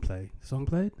the song play? The song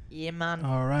played? Yeah, man.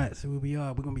 All right, so here we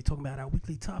are. We're going to be talking about our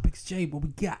weekly topics. Jade, what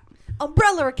we got?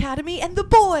 Umbrella Academy and the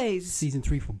boys. Season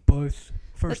 3 for both.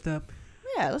 First up,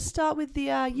 Yeah, let's start with the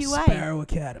UA. Sparrow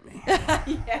Academy.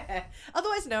 Yeah,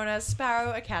 otherwise known as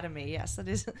Sparrow Academy. Yes, that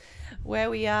is where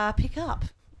we pick up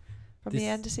from the This-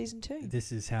 end of season 2.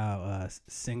 This is how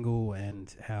single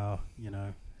and how,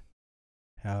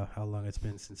 how long it's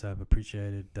been since I've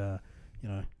appreciated,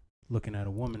 looking at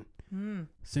a woman. Mm.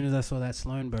 As soon as I saw that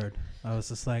Sloan bird, I was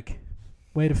just like,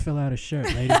 way to fill out a shirt,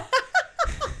 lady.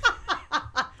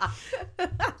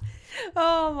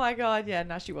 Oh my god, yeah,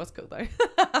 no, she was cool though.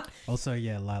 Also,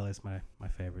 yeah, Lila's my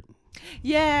favorite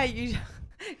Yeah, you.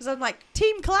 Because I'm like,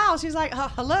 Team Klaus. He's like,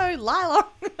 hello, Lila.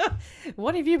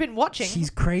 What have you been watching? She's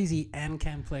crazy and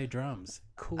can play drums.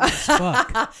 Cool as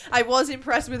fuck. I was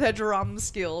impressed with her drum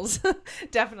skills.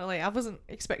 Definitely. I wasn't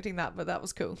expecting that, but that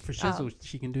was cool. For shizzle,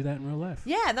 she can do that in real life.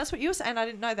 Yeah, and that's what you were saying. I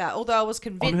didn't know that. Although I was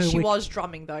convinced she was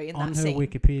drumming, though, in that On her scene.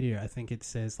 Wikipedia, I think it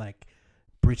says, like,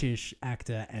 British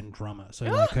actor and drummer. So,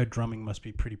 like, her drumming must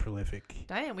be pretty prolific.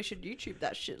 Damn, we should YouTube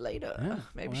that shit later. Yeah,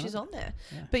 Maybe well, she's on there.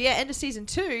 yeah. But yeah, end of season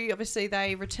 2, obviously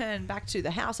they return back to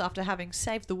the house after having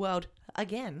saved the world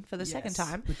again for the second Yes,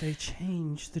 time. But they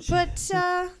changed the... But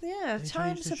yeah, they times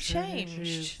changed the have changed.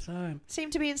 trajectory of time.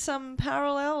 Seem to be in some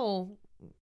parallel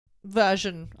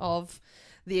version of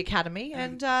the Academy,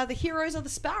 and the heroes are the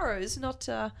Sparrows, not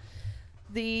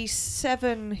the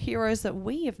 7 heroes that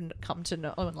we have come to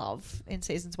know and love in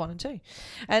seasons 1 and 2.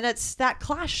 And it's that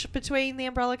clash between the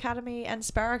Umbrella Academy and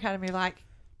Sparrow Academy, like,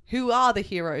 who are the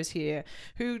heroes here?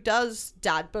 Who does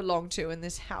Dad belong to and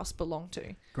this house belong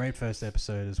to? Great first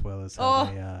episode, as well as how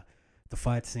they, the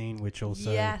fight scene, which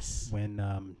also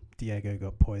when Diego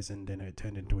got poisoned and it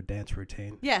turned into a dance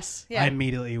routine. Yes, yeah. I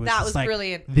immediately was that just was like,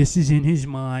 brilliant. This is in his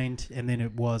mind, and then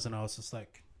it was, and I was just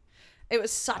like, It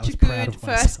was such was a proud good of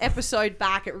first myself. episode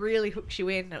back. It really hooks you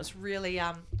in. It was really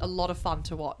a lot of fun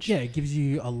to watch. yeah, it gives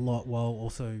you a lot while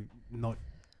also not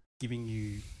giving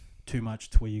you too much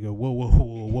to where you go, whoa, whoa, whoa,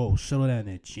 whoa, whoa, settle down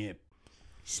there, champ.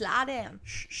 Slow down.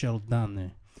 Settle down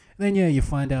there. And then, yeah, you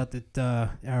find out that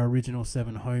our original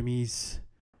 7 homies,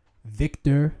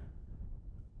 Victor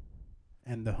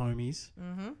and the homies,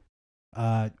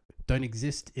 don't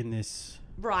exist in this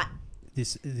Right.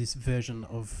 this version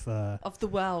of Of the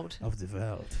world, the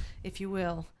world. if you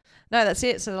will. No, that's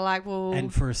it. So they're like, well,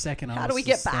 And for a second, I how was do we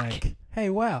get just back? like, hey,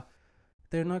 wow,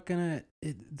 they're not gonna.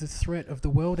 The threat of the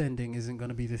world ending isn't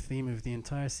gonna be the theme of the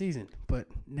entire season. But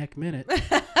next minute,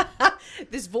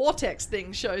 this vortex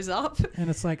thing shows up. and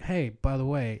it's like, hey, by the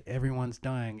way, everyone's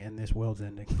dying and this world's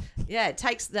ending. Yeah, it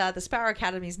takes the Sparrow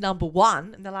Academy's number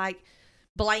 1, and they're like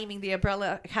blaming the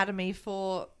Umbrella Academy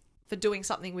for doing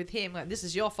something with him. Like, this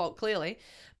is your fault, clearly.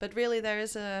 But really, there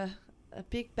is a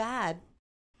big bad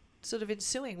sort of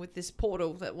ensuing with this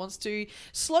portal that wants to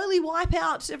slowly wipe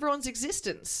out everyone's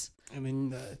existence. I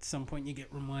mean, at some point you get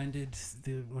reminded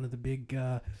one of the big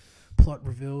plot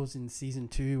reveals in season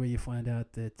 2 where you find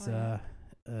out that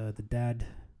the dad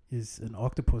is an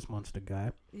octopus monster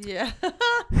guy. Yeah.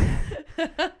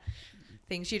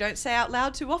 Things you don't say out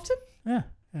loud too often. Yeah,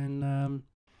 and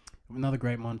another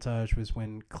great montage was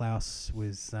when Klaus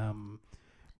was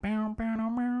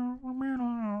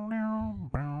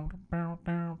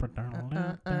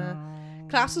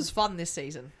Klaus was fun this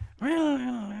season.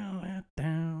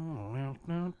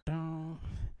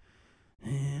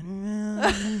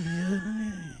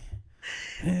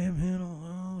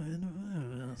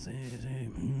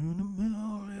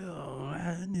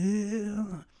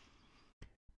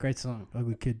 Great song,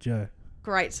 Ugly Kid Joe.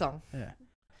 Great song. Yeah,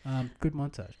 good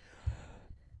montage.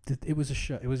 It was a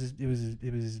show. It was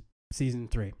season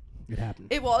 3. It happened.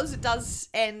 It was. It does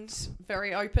end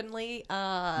very openly.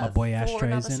 My boy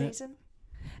Astray's in it.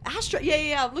 Astray,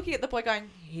 yeah. I'm looking at the boy going,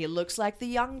 he looks like the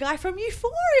young guy from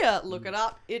Euphoria. Look it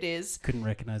up. It is. Couldn't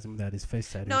recognize him without his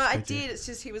face tattoos. No, I could you? did. It's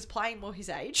just he was playing more his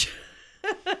age.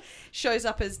 Shows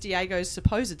up as Diego's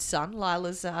supposed son.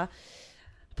 Lila's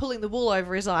pulling the wool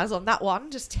over his eyes on that one,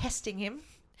 just testing him,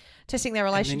 testing their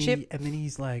relationship. And then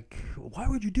he's like, "Why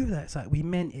would you do that?" It's like we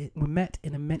met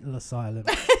in a mental asylum.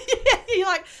 You're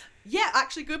like, yeah,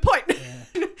 actually, good point.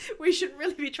 Yeah. We shouldn't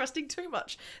really be trusting too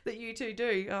much that you two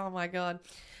do. Oh my god.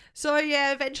 So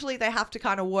yeah, eventually they have to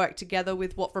kind of work together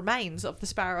with what remains of the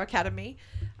Sparrow Academy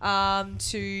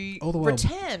to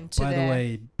return to By their the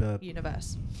way,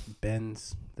 universe.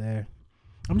 Ben's there.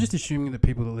 I'm just assuming that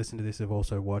people that listen to this have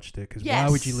also watched it, because Yes,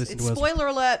 why would you listen it's to us spoiler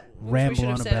alert, which we ramble should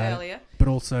have on said about earlier. it? But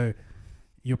also,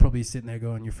 you're probably sitting there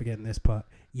going, "You're forgetting this part."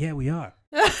 Yeah, we are.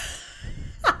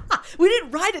 We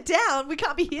didn't write it down. We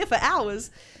can't be here for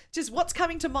hours. Just what's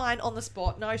coming to mind on the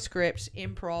spot. No script,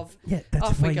 improv. Yeah, that's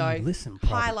Off why we go. you listen.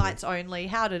 Probably. Highlights only.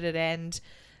 How did it end?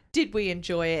 Did we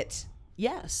enjoy it?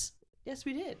 Yes. Yes,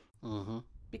 we did. Mm-hmm.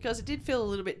 Because it did feel a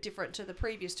little bit different to the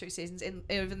previous 2 seasons.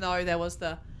 Even though there was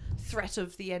the threat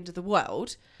of the end of the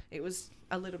world, it was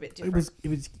a little bit different. It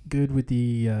was good with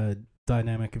the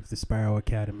dynamic of the Sparrow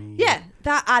Academy. Yeah,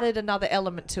 that added another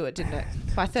element to it, didn't it?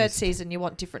 By 3rd season, you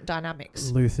want different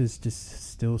dynamics. Luther's just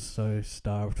still so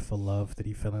starved for love that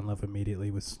he fell in love immediately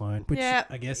with Sloane. Which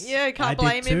I guess you can't I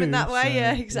blame did him in too, that way. so,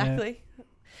 Yeah, exactly.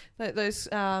 Those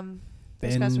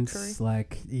Those guys were crew. Ben's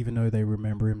like, even though they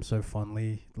remember him so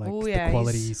fondly, like Oh, the yeah,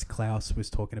 qualities Klaus was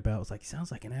talking about was like, he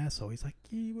sounds like an asshole. He's like,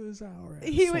 he was our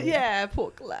asshole. He was, yeah,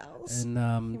 poor Klaus.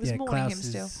 And He was yeah, mourning Klaus him is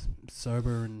still.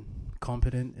 sober and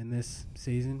competent in this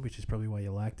season, which is probably why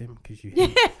you liked him, because you Yeah,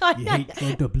 hate, I you know.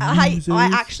 hate the I losers.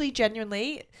 actually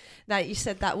genuinely, now that you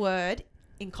said that word,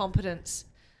 incompetence,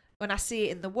 when I see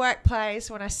it in the workplace,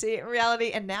 when I see it in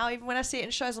reality, and now even when I see it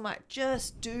in shows, I'm like,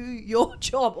 just do your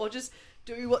job, or just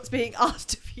do what's being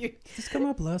asked of you. Did this come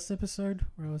up last episode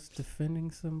where I was defending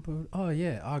somebody? Oh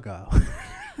yeah, Argyle.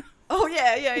 Oh,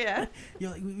 yeah.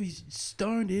 You're like, we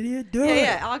stoned idiot. Do Yeah, it.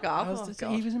 yeah, Argyle. I was Oh, just,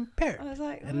 God. he was impaired. I was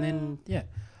like, And then yeah,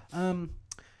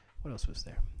 what else was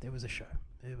there? There was a show.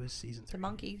 It was season 3. the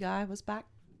monkey guy was back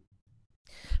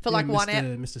for Yeah, like one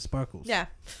Mr. ep. Mr. Sparkles. Yeah.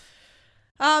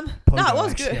 No, Pogo, it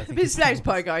was actually, I good. think His his name's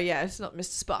name was. Pogo, yeah. It's not Mr.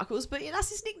 Sparkles, but that's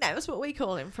his nickname. That's what we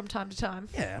call him from time to time.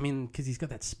 Yeah, I mean, because he's got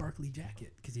that sparkly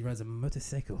jacket, because he rides a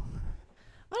motorcycle.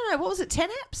 I don't know, what was it, 10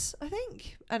 eps, I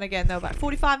think? And again, they were about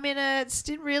 45 minutes.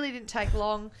 Didn't take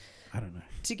long I don't know.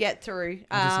 to get through.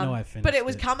 I just know I finished but it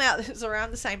was it. come out, it was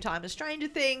around the same time as Stranger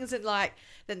Things, and like,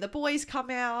 then the boys come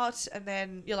out, and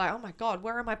then you're like, oh my God,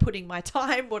 where am I putting my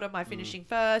time? What am I finishing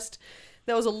first?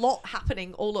 There was a lot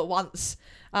happening all at once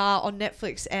on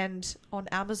Netflix and on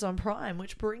Amazon Prime,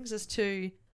 which brings us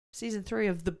to season 3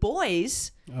 of The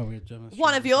Boys, Oh, we're jealous.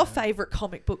 one of your favourite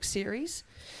comic book series.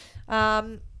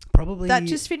 Probably. That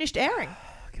just finished airing.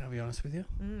 Can I be honest with you?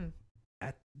 Mm.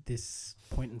 At this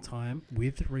point in time,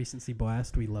 with recency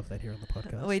biased, we love that here on the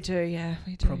podcast. We do, yeah,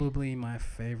 we do. Probably my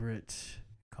favorite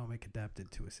comic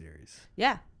adapted to a series.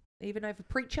 Yeah, even over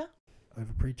Preacher.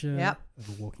 Over Preacher, Yep.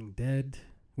 over Walking Dead,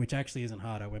 which actually isn't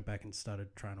hard. I went back and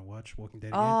started trying to watch Walking Dead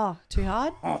again. Oh, too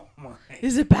hard? Oh my.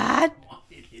 Is it bad?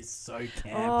 It is so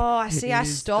camp. Oh, I see. It I is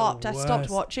the stopped. I stopped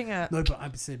worst. watching it. No, but I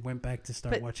said went back to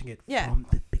start But, watching it yeah. from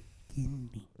the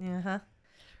beginning. Uh-huh.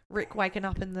 Rick waking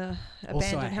up in the Also, I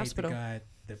abandoned hate hospital. the guy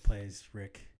that plays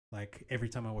Rick. Like, every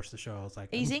time I watch the show, I was like,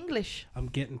 He's English. I'm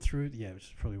getting through. Yeah, which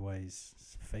is probably why his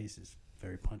face is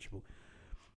very punchable.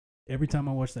 Every time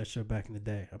I watch that show back in the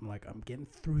day, I'm like, I'm getting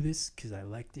through this because I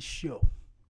like this show,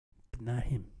 but not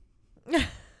him.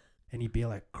 And he'd be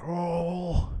like,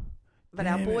 Carl. But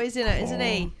our damn boy's in it, isn't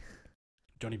he? Carl."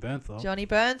 Johnny Bernthal. Johnny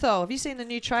Bernthal. Have you seen the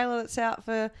new trailer that's out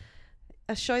for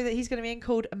a show that he's going to be in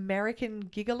called American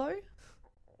Gigolo?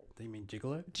 Do you mean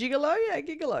Gigolo? Gigolo? Yeah,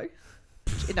 Gigolo.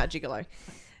 Not Gigolo.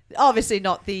 Obviously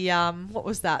not the, what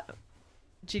was that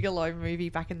Gigolo movie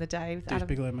back in the day? With Deuce Adam?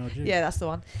 Bigelow MLG. Yeah, that's the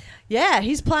one. Yeah,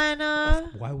 he's playing,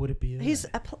 Why would it be? he's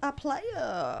a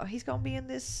player. He's going to be in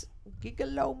this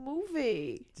Gigolo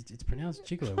movie. It's pronounced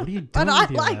Gigolo. What are you doing And I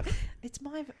with your like, life? it's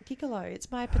my Gigolo. It's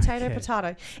my potato.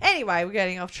 Okay. Anyway, we're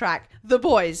getting off track. The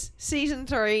Boys, season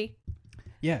 3.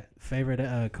 Yeah,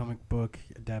 favorite comic book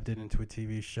adapted into a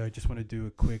TV show. Just want to do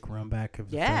a quick run back of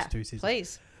the Yeah, first 2 seasons.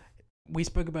 please. We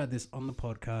spoke about this on the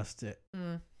podcast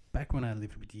back when I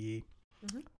lived with you.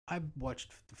 Mhm. I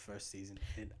watched the first season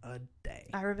in a day.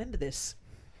 I remember this.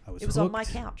 I was It was on my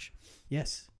hooked. couch.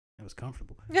 Yes, it was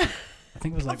comfortable. I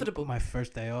think it was like Comfortable. my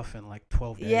first day off in like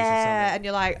 12 days or Yeah, something. and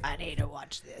you're like, I need to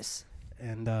watch this.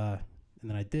 And then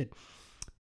I did.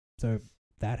 So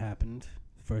that happened.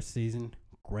 First season,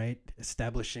 great.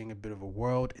 Establishing a bit of a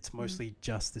world. It's mostly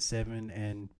just the Seven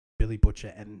and Billy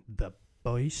Butcher and the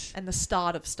boys. And the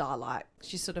start of Starlight.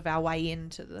 She's sort of our way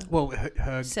into the Well,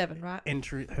 her 7, right?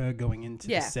 her going into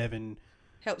Yeah. the Seven.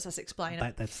 Helps us explain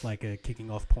it. That's like a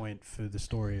kicking off point for the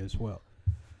story as well.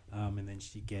 And then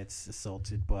she gets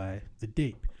assaulted by the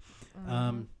Deep.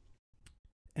 Mm-hmm.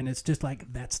 And it's just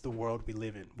like, that's the world we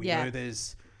live in. We Yeah. know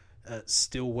there's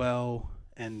Stillwell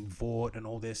and Vought and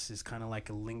all this is kind of like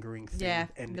a lingering thing. Yeah,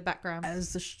 And in the background.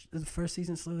 as the first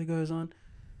season slowly goes on,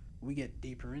 we get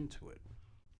deeper into it.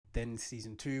 Then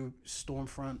season 2,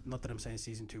 Stormfront. Not that I'm saying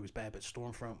season 2 was bad, but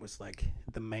Stormfront was like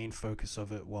the main focus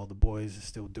of it while the boys are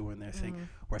still doing their thing.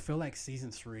 Where I feel like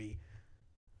season 3,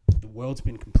 the world's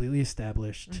been completely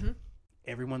established. Mhm.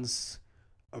 Everyone's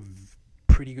a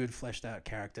pretty good fleshed out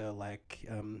character. Like,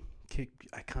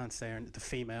 I can't say her, the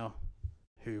female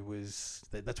who was,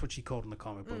 that's what she called in the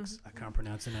comic books. I can't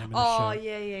pronounce her name in the Oh, show.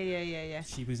 yeah.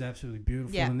 She was absolutely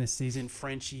beautiful Yeah. in this season.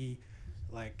 Frenchie,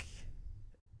 like,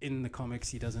 in the comics,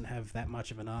 he doesn't have that much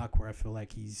of an arc where I feel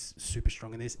like he's super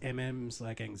strong in this. MM's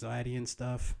like anxiety and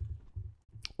stuff.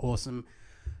 Awesome.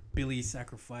 Billy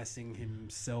sacrificing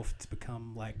himself to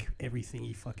become like everything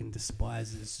he fucking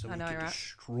despises so I he know, can right?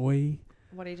 destroy.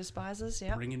 What he despises,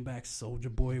 yeah. Bringing back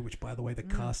Soldier Boy, which by the way, the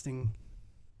casting.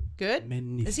 Good.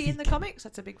 Magnifique. Is he in the comics?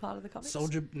 That's a big part of the comics.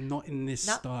 Soldier, not in this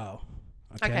No. style.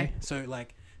 Okay. So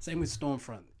like, same with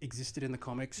Stormfront. Existed in the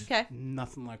comics. Okay.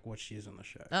 Nothing like what she is on the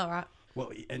show. Oh, right.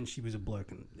 Well, and she was a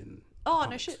bloke in Oh, no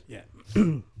comics. shit. Yeah.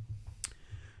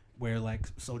 Where like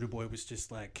Soldier Boy was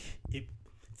just like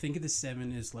think of the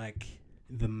Seven as like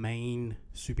the main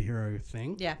superhero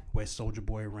thing. Yeah. Where Soldier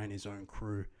Boy ran his own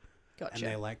crew. Gotcha. And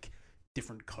they're like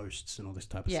different coasts and all this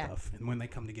type of Yeah. stuff. And when they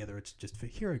come together, it's just for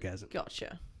Herogasm.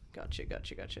 Gotcha.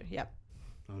 Yep.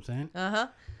 Know what I'm saying? Uh-huh.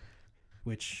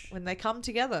 Which, When they come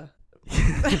together.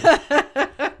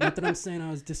 not that I'm saying I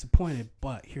was disappointed,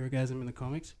 but Herogasm in the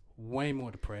comics, way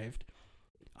more depraved.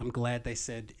 I'm glad they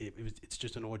said it's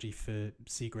just an orgy for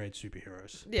C-grade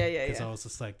superheroes. Yeah. Because I was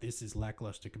just like, this is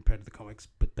lackluster compared to the comics,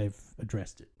 but they've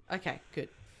addressed it. Okay, good.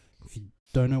 If you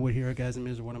don't know what Herogasm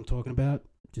is or what I'm talking about,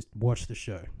 just watch the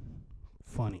show.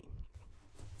 Funny.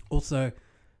 Also,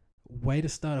 way to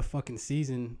start a fucking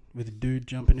season with a dude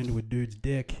jumping into a dude's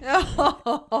dick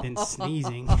and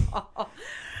sneezing.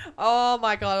 Oh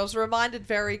my god, I was reminded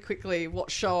very quickly what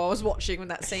show I was watching when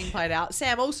that scene played out.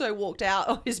 Sam also walked out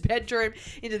of his bedroom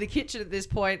into the kitchen at this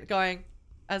point going,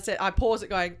 and said, I paused it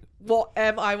going, what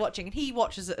am I watching? And he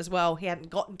watches it as well. He hadn't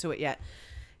gotten to it yet.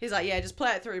 He's like, yeah, just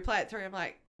play it through. I'm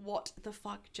like, what the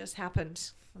fuck just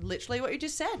happened? Literally what you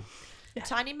just said. Yeah.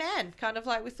 Tiny man, kind of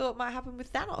like we thought might happen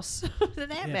with Thanos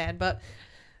and Ant-Man, but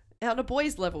on a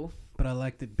boys level. But I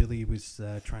like that Billy was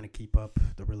trying to keep up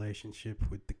the relationship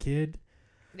with the kid.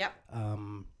 Yep.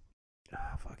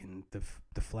 Fucking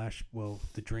the flash. Well,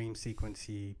 the dream sequence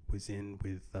he was in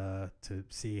with to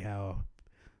see how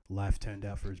life turned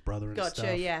out for his brother and stuff.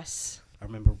 Gotcha. Yes. I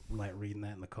remember like reading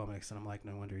that in the comics, and I'm like,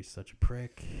 no wonder he's such a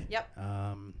prick. Yep.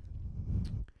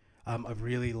 I've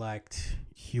really liked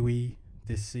Huey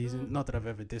this season. Not that I've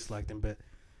ever disliked him, but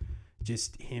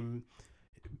just him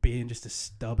being just a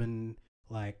stubborn,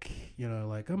 like, you know,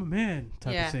 like, I'm a man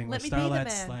type of thing. Let Where me be the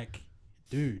Starlight's man. like,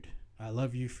 dude, I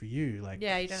love you for you. Like,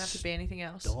 Yeah, you don't have to be anything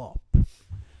else. stop.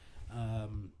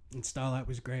 And Starlight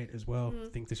was great as well. I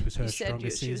think this was her You said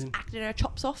strongest she was season. acting her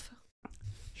chops off.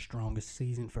 Strongest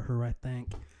season for her, I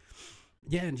think.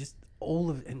 Yeah, and just all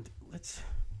of, and let's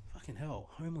fucking hell,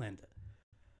 Homelander.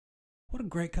 What a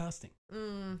great casting.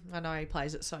 I know he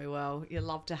plays it so well. You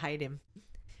love to hate him.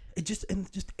 It just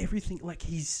everything, like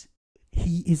he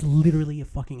is literally a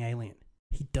fucking alien.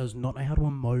 He does not know how to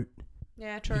emote.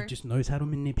 Yeah, true. He just knows how to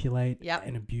manipulate Yep.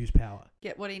 and abuse power.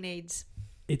 Get what he needs.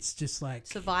 It's just like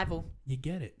Survival. you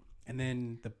get it. And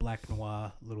then the black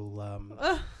noir little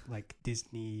like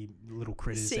Disney little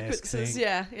critters Sequences, thing.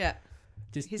 yeah.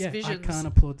 Just his I visions. can't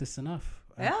applaud this enough.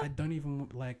 Yeah. I don't even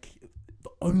like. The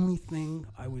only thing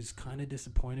I was kind of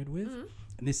disappointed with,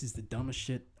 and this is the dumbest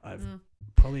shit I've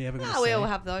probably ever gonna No, we say, all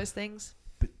have those things.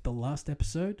 but the last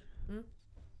episode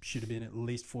should have been at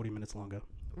least 40 minutes longer.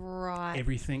 Right.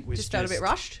 Everything was just felt a bit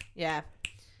rushed. Yeah.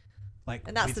 Like,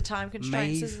 And that's with the time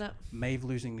constraints, Maeve, isn't it? Maeve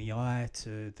losing the eye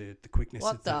to the quickness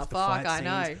What of the the fuck, fight I scenes,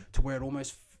 know. to where it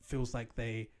almost feels like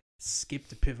they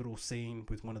skipped a pivotal scene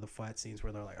with one of the fight scenes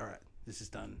where they're like, all right, this is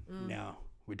done. Now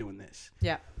we're doing this.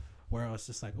 Yeah. Where I was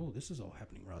just like, oh, this is all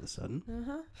happening rather sudden.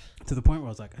 Uh-huh. To the point where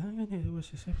I was like, oh, yeah, there was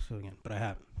this episode again. But I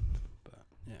haven't. But,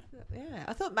 yeah. Yeah.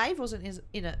 I thought Maeve wasn't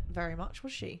in it very much,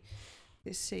 was she?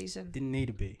 This season. Didn't need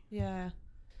to be. Yeah.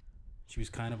 She was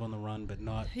kind of on the run, but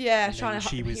not. Yeah, And trying then to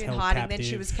she was in held hiding, then she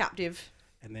captive. was captive.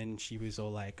 And then she was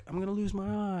all like, I'm going to lose my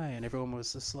eye. And everyone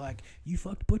was just like, you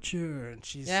fucked Butcher. And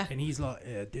and he's like,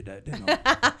 yeah, did I, didn't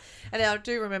I? And I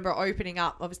do remember opening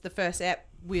up, obviously, the first ep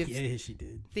with Yeah, she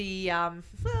did. the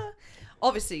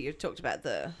obviously you talked about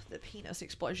the penis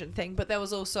explosion thing, but there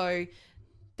was also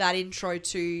that intro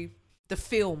to the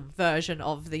film version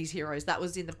of these heroes that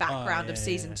was in the background of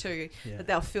season 2 Yeah. that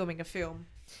they were filming a film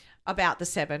about the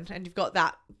Seven, and you've got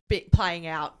that bit playing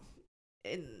out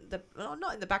in the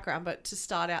not in the background, but to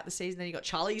start out the season. Then you got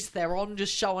Charlize Theron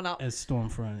just showing up As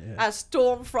Stormfront, yeah. as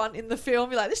Stormfront in the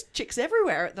film. You're like, this chick's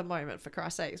everywhere at the moment, for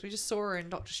Christ's sakes. We just saw her in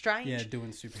Doctor Strange. Yeah,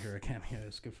 doing superhero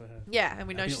cameos. Good for her. Yeah, and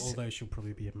we know I feel, she's although she'll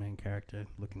probably be a main character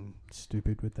looking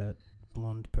stupid with that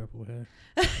blonde purple hair.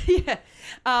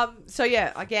 yeah. So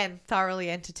yeah, again, thoroughly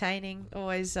entertaining.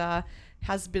 Always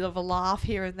has a bit of a laugh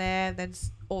here and there, and then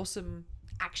awesome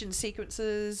action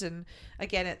sequences. And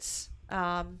again, it's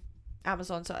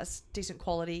Amazon, so it's decent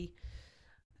quality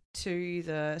to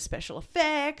the special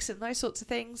effects and those sorts of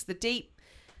things. The Deep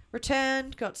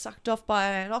returned, got sucked off by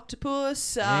an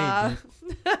octopus. Yeah,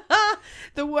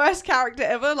 The worst character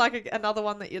ever, like another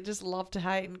one that you just love to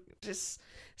hate and just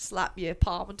slap your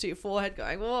palm onto your forehead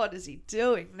going, what is he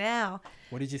doing now?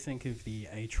 What did you think of the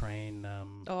A-Train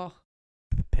Oh,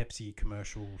 Pepsi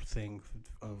commercial thing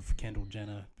of Kendall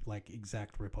Jenner? Like,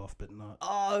 exact rip-off, but not.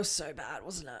 oh, so bad,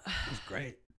 wasn't it? It was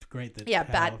great. Great that Yeah,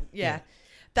 how- bad. Yeah.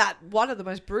 That one of the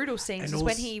most brutal scenes And is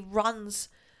when also- he runs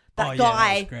that that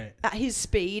guy was great. at his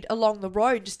speed along the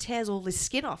road just tears all his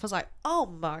skin off. I was like, oh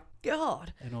my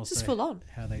God. And This is also full on.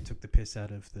 how they took the piss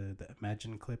out of the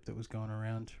Imagine clip that was going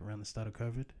around the start of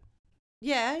COVID.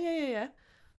 Yeah.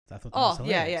 I thought that Oh, was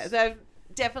yeah. hilarious. They've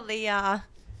definitely,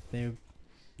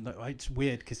 It's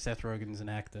weird because Seth Rogen's an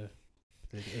actor.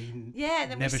 He yeah,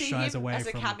 and then never we see shies him away as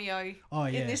a from. cameo Oh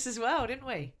yeah, in this as well, didn't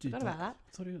we? Dude, Forgot about that.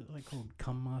 I thought he was like called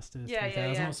Cum Master Yeah,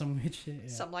 3000 yeah. or some weird shit. Yeah.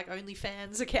 Some like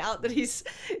OnlyFans account that he's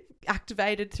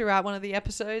activated throughout one of the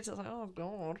episodes. I was like, oh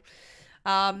God.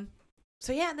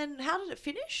 So yeah, and then how did it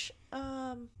finish?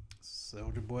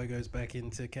 Soldier Boy goes back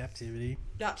into captivity.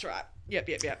 That's right. Yep.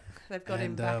 They've got him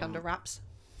And, back under wraps.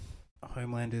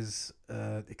 Homeland is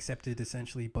accepted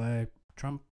essentially by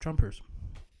Trumpers.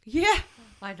 Yeah,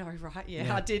 I know, right? Yeah,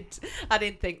 Yeah. I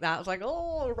didn't think that. I was like,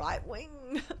 oh, right wing,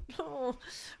 oh,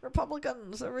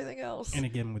 Republicans, everything else. And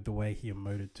again, with the way he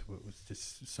emoted to it was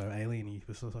just so alien. He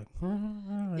was sort of like,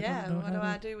 Yeah, what do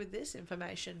I do with this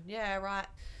information? Yeah, right.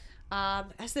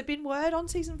 Has there been word on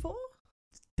season 4?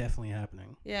 It's definitely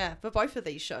happening. Yeah, for both of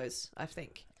these shows, I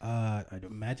think. I'd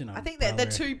imagine. I think they're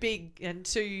too big and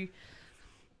too,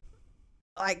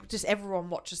 like, just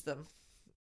everyone watches them.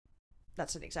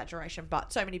 That's an exaggeration,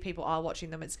 but so many people are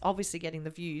watching them. It's obviously getting the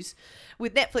views.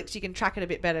 With Netflix, you can track it a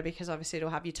bit better because obviously it'll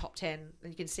have your top 10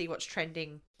 and you can see what's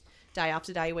trending day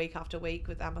after day, week after week.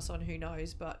 With Amazon, who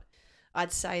knows? But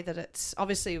I'd say that it's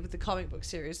obviously with the comic book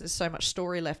series, there's so much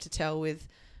story left to tell with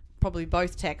probably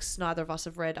both texts. Neither of us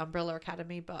have read Umbrella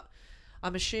Academy, but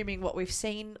I'm assuming what we've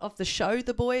seen of the show,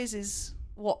 The Boys, is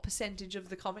what percentage of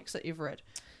the comics that you've read?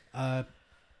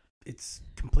 It's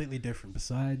completely different.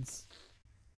 Besides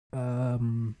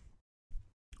Homelander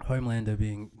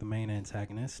being the main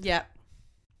antagonist. Yeah.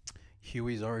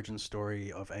 Huey's origin story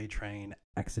of A-Train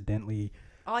accidentally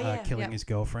killing Yep. his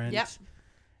girlfriend. Yep.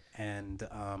 And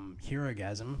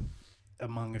Herogasm,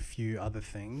 among a few other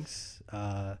things.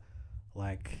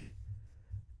 Like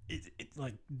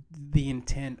the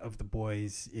intent of the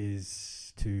boys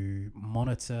is to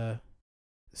monitor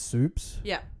Soups.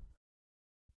 Yeah.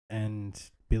 And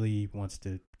Billy wants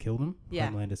to kill them. Yeah.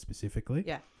 Homelander specifically.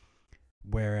 Yeah.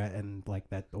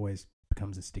 That always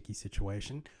becomes a sticky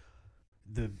situation.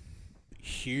 The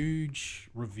huge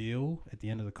reveal at the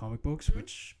end of the comic books,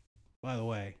 which, by the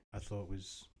way, I thought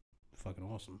was fucking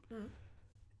awesome.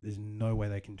 There's no way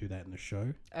they can do that in the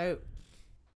show. Oh,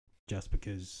 Just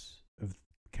because of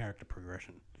character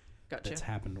progression gotcha. that's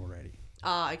happened already.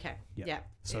 Ah, okay. Yeah. Yeah.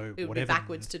 So it would be whatever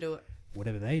backwards to do it.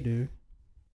 whatever they do,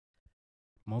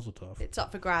 Mazel tov. It's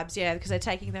up for grabs, yeah, because they're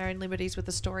taking their own liberties with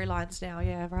the storylines now.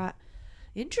 Yeah, right.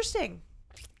 Interesting.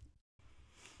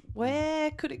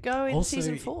 Where could it go in Also,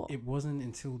 season 4? it wasn't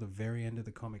until the very end of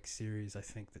the comic series, I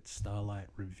think, that Starlight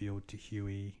revealed to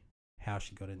Huey how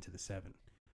she got into the Seven,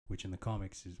 which in the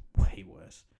comics is way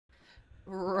worse.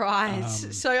 Right.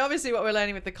 So obviously what we're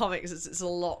learning with the comics is it's a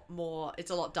lot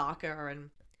darker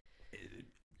and...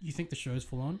 You think the show's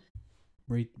full on?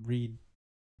 Read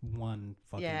one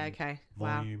fucking okay.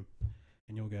 Wow. volume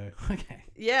and you'll go, okay.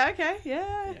 Yeah, okay,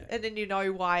 yeah. Yeah. And then you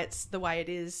know why it's the way it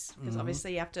is, because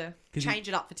obviously you have to change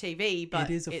it up for TV, but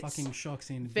it is a it's fucking shock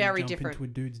scene to very jump different. into a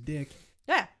dude's dick,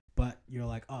 Yeah, but you're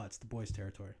like, oh, it's the boys'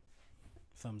 territory.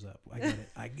 Thumbs up. I get it.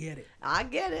 I get it. I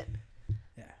get it.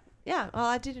 Yeah. Yeah, well,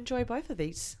 I did enjoy both of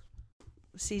these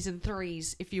season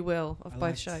 3s, if you will, of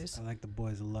both shows. I like the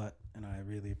boys a lot, and I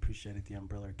really appreciated the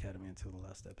Umbrella Academy until the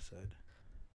last episode.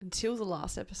 Until the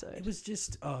last episode. It was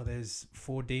just, there's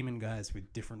 4 demon guys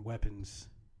with different weapons.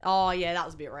 Oh, yeah, that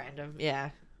was a bit random.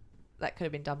 Yeah, that could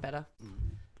have been done better.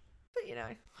 But, you know,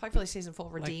 hopefully season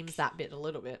 4 redeems that bit a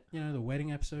little bit. You know, the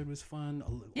wedding episode was fun.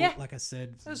 Yeah. Like I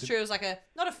said. It was true. It was like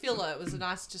not a filler. It was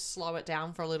nice to slow it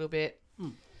down for a little bit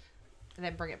and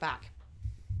then bring it back.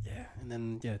 Yeah, and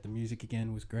then, the music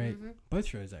again was great. Both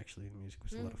shows, actually, the music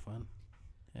was a lot of fun.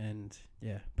 And,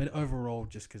 but overall,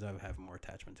 just because I have more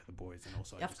attachment to the boys and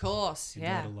also I Of just course, enjoyed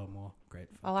yeah. it a lot more. Great.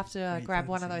 I'll have to great grab third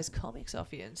one of those season. comics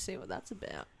off you and see what that's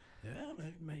about. Yeah,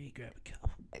 maybe grab a couple.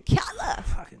 Cutler!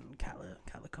 Fucking Cutler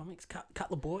Comics.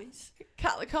 Cutler Boys.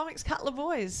 Cutler Comics, Cutler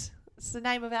Boys. It's the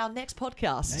name of our next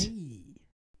podcast. Hey.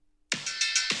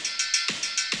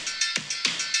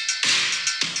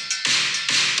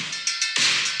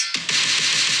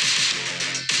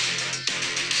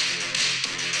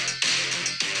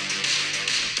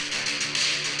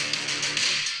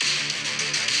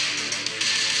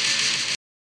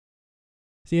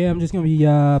 So I'm just gonna be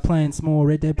playing some more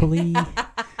Red Dead Police.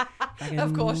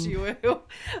 Of course you will.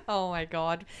 Oh my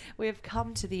God. We've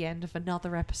come to the end of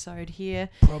another episode here.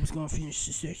 Prob's going to finish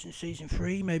Succession season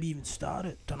 3, maybe even start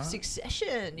it. Don't know.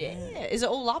 Succession, yeah. Is it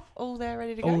all up? All there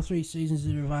ready to go? All 3 seasons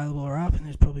that are available are up, and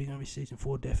there's probably going to be season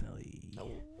 4, definitely. Oh,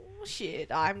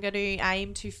 shit. I'm going to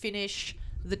aim to finish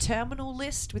The Terminal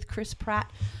List with Chris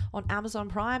Pratt on Amazon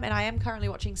Prime, and I am currently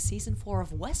watching season 4 of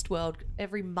Westworld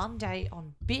every Monday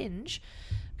on Binge,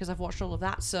 because I've watched all of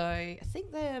that. So I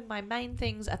think they're my main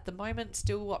things at the moment.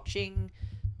 Still watching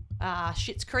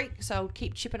Schitt's Creek, so I'll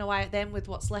keep chipping away at them with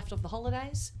what's left of the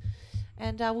holidays.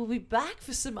 And we'll be back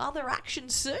for some other action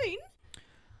soon.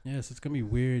 Yes, it's going to be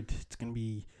weird. It's going to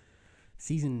be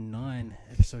season 9,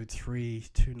 episode 3,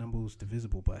 2 numbers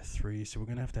divisible by 3. So we're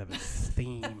going to have a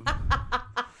theme.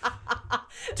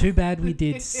 Too bad we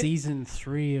did season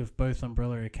 3 of both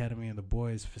Umbrella Academy and The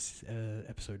Boys for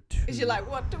episode 2. Because you're like,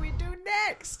 what do we do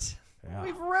next? Yeah.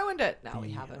 We've ruined it. No, we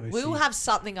haven't. We'll have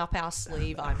something up our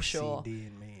sleeve, I'm sure. OCD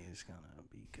and me is going to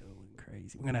be going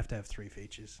crazy. We're going to have 3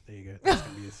 features. There you go. That's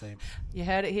going to be the theme. You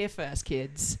heard it here first,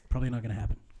 kids. Probably not going to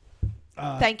happen.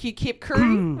 Thank you, Kip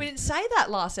Crew. We didn't say that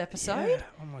last episode. Yeah.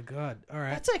 Oh, my God. All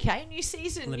right. That's okay. New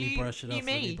season. Let me brush it off.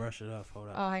 Me. Let me brush it off. Hold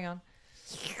up. Oh, hang on.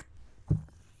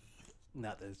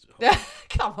 No, there's...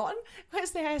 Come on.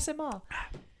 Where's the ASMR?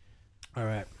 All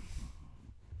right.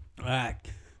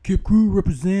 Kip Crew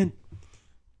represent.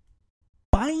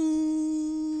 Bye.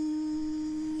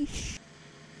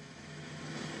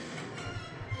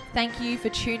 Thank you for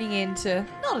tuning in to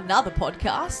Not Another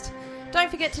Podcast. Don't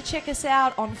forget to check us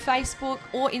out on Facebook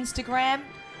or Instagram.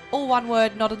 All one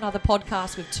word, Not Another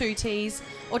Podcast with 2 T's.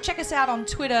 Or check us out on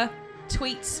Twitter,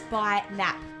 Tweets by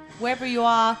Nap. Wherever you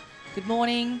are, good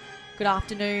morning, good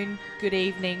afternoon, good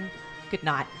evening, good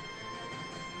night.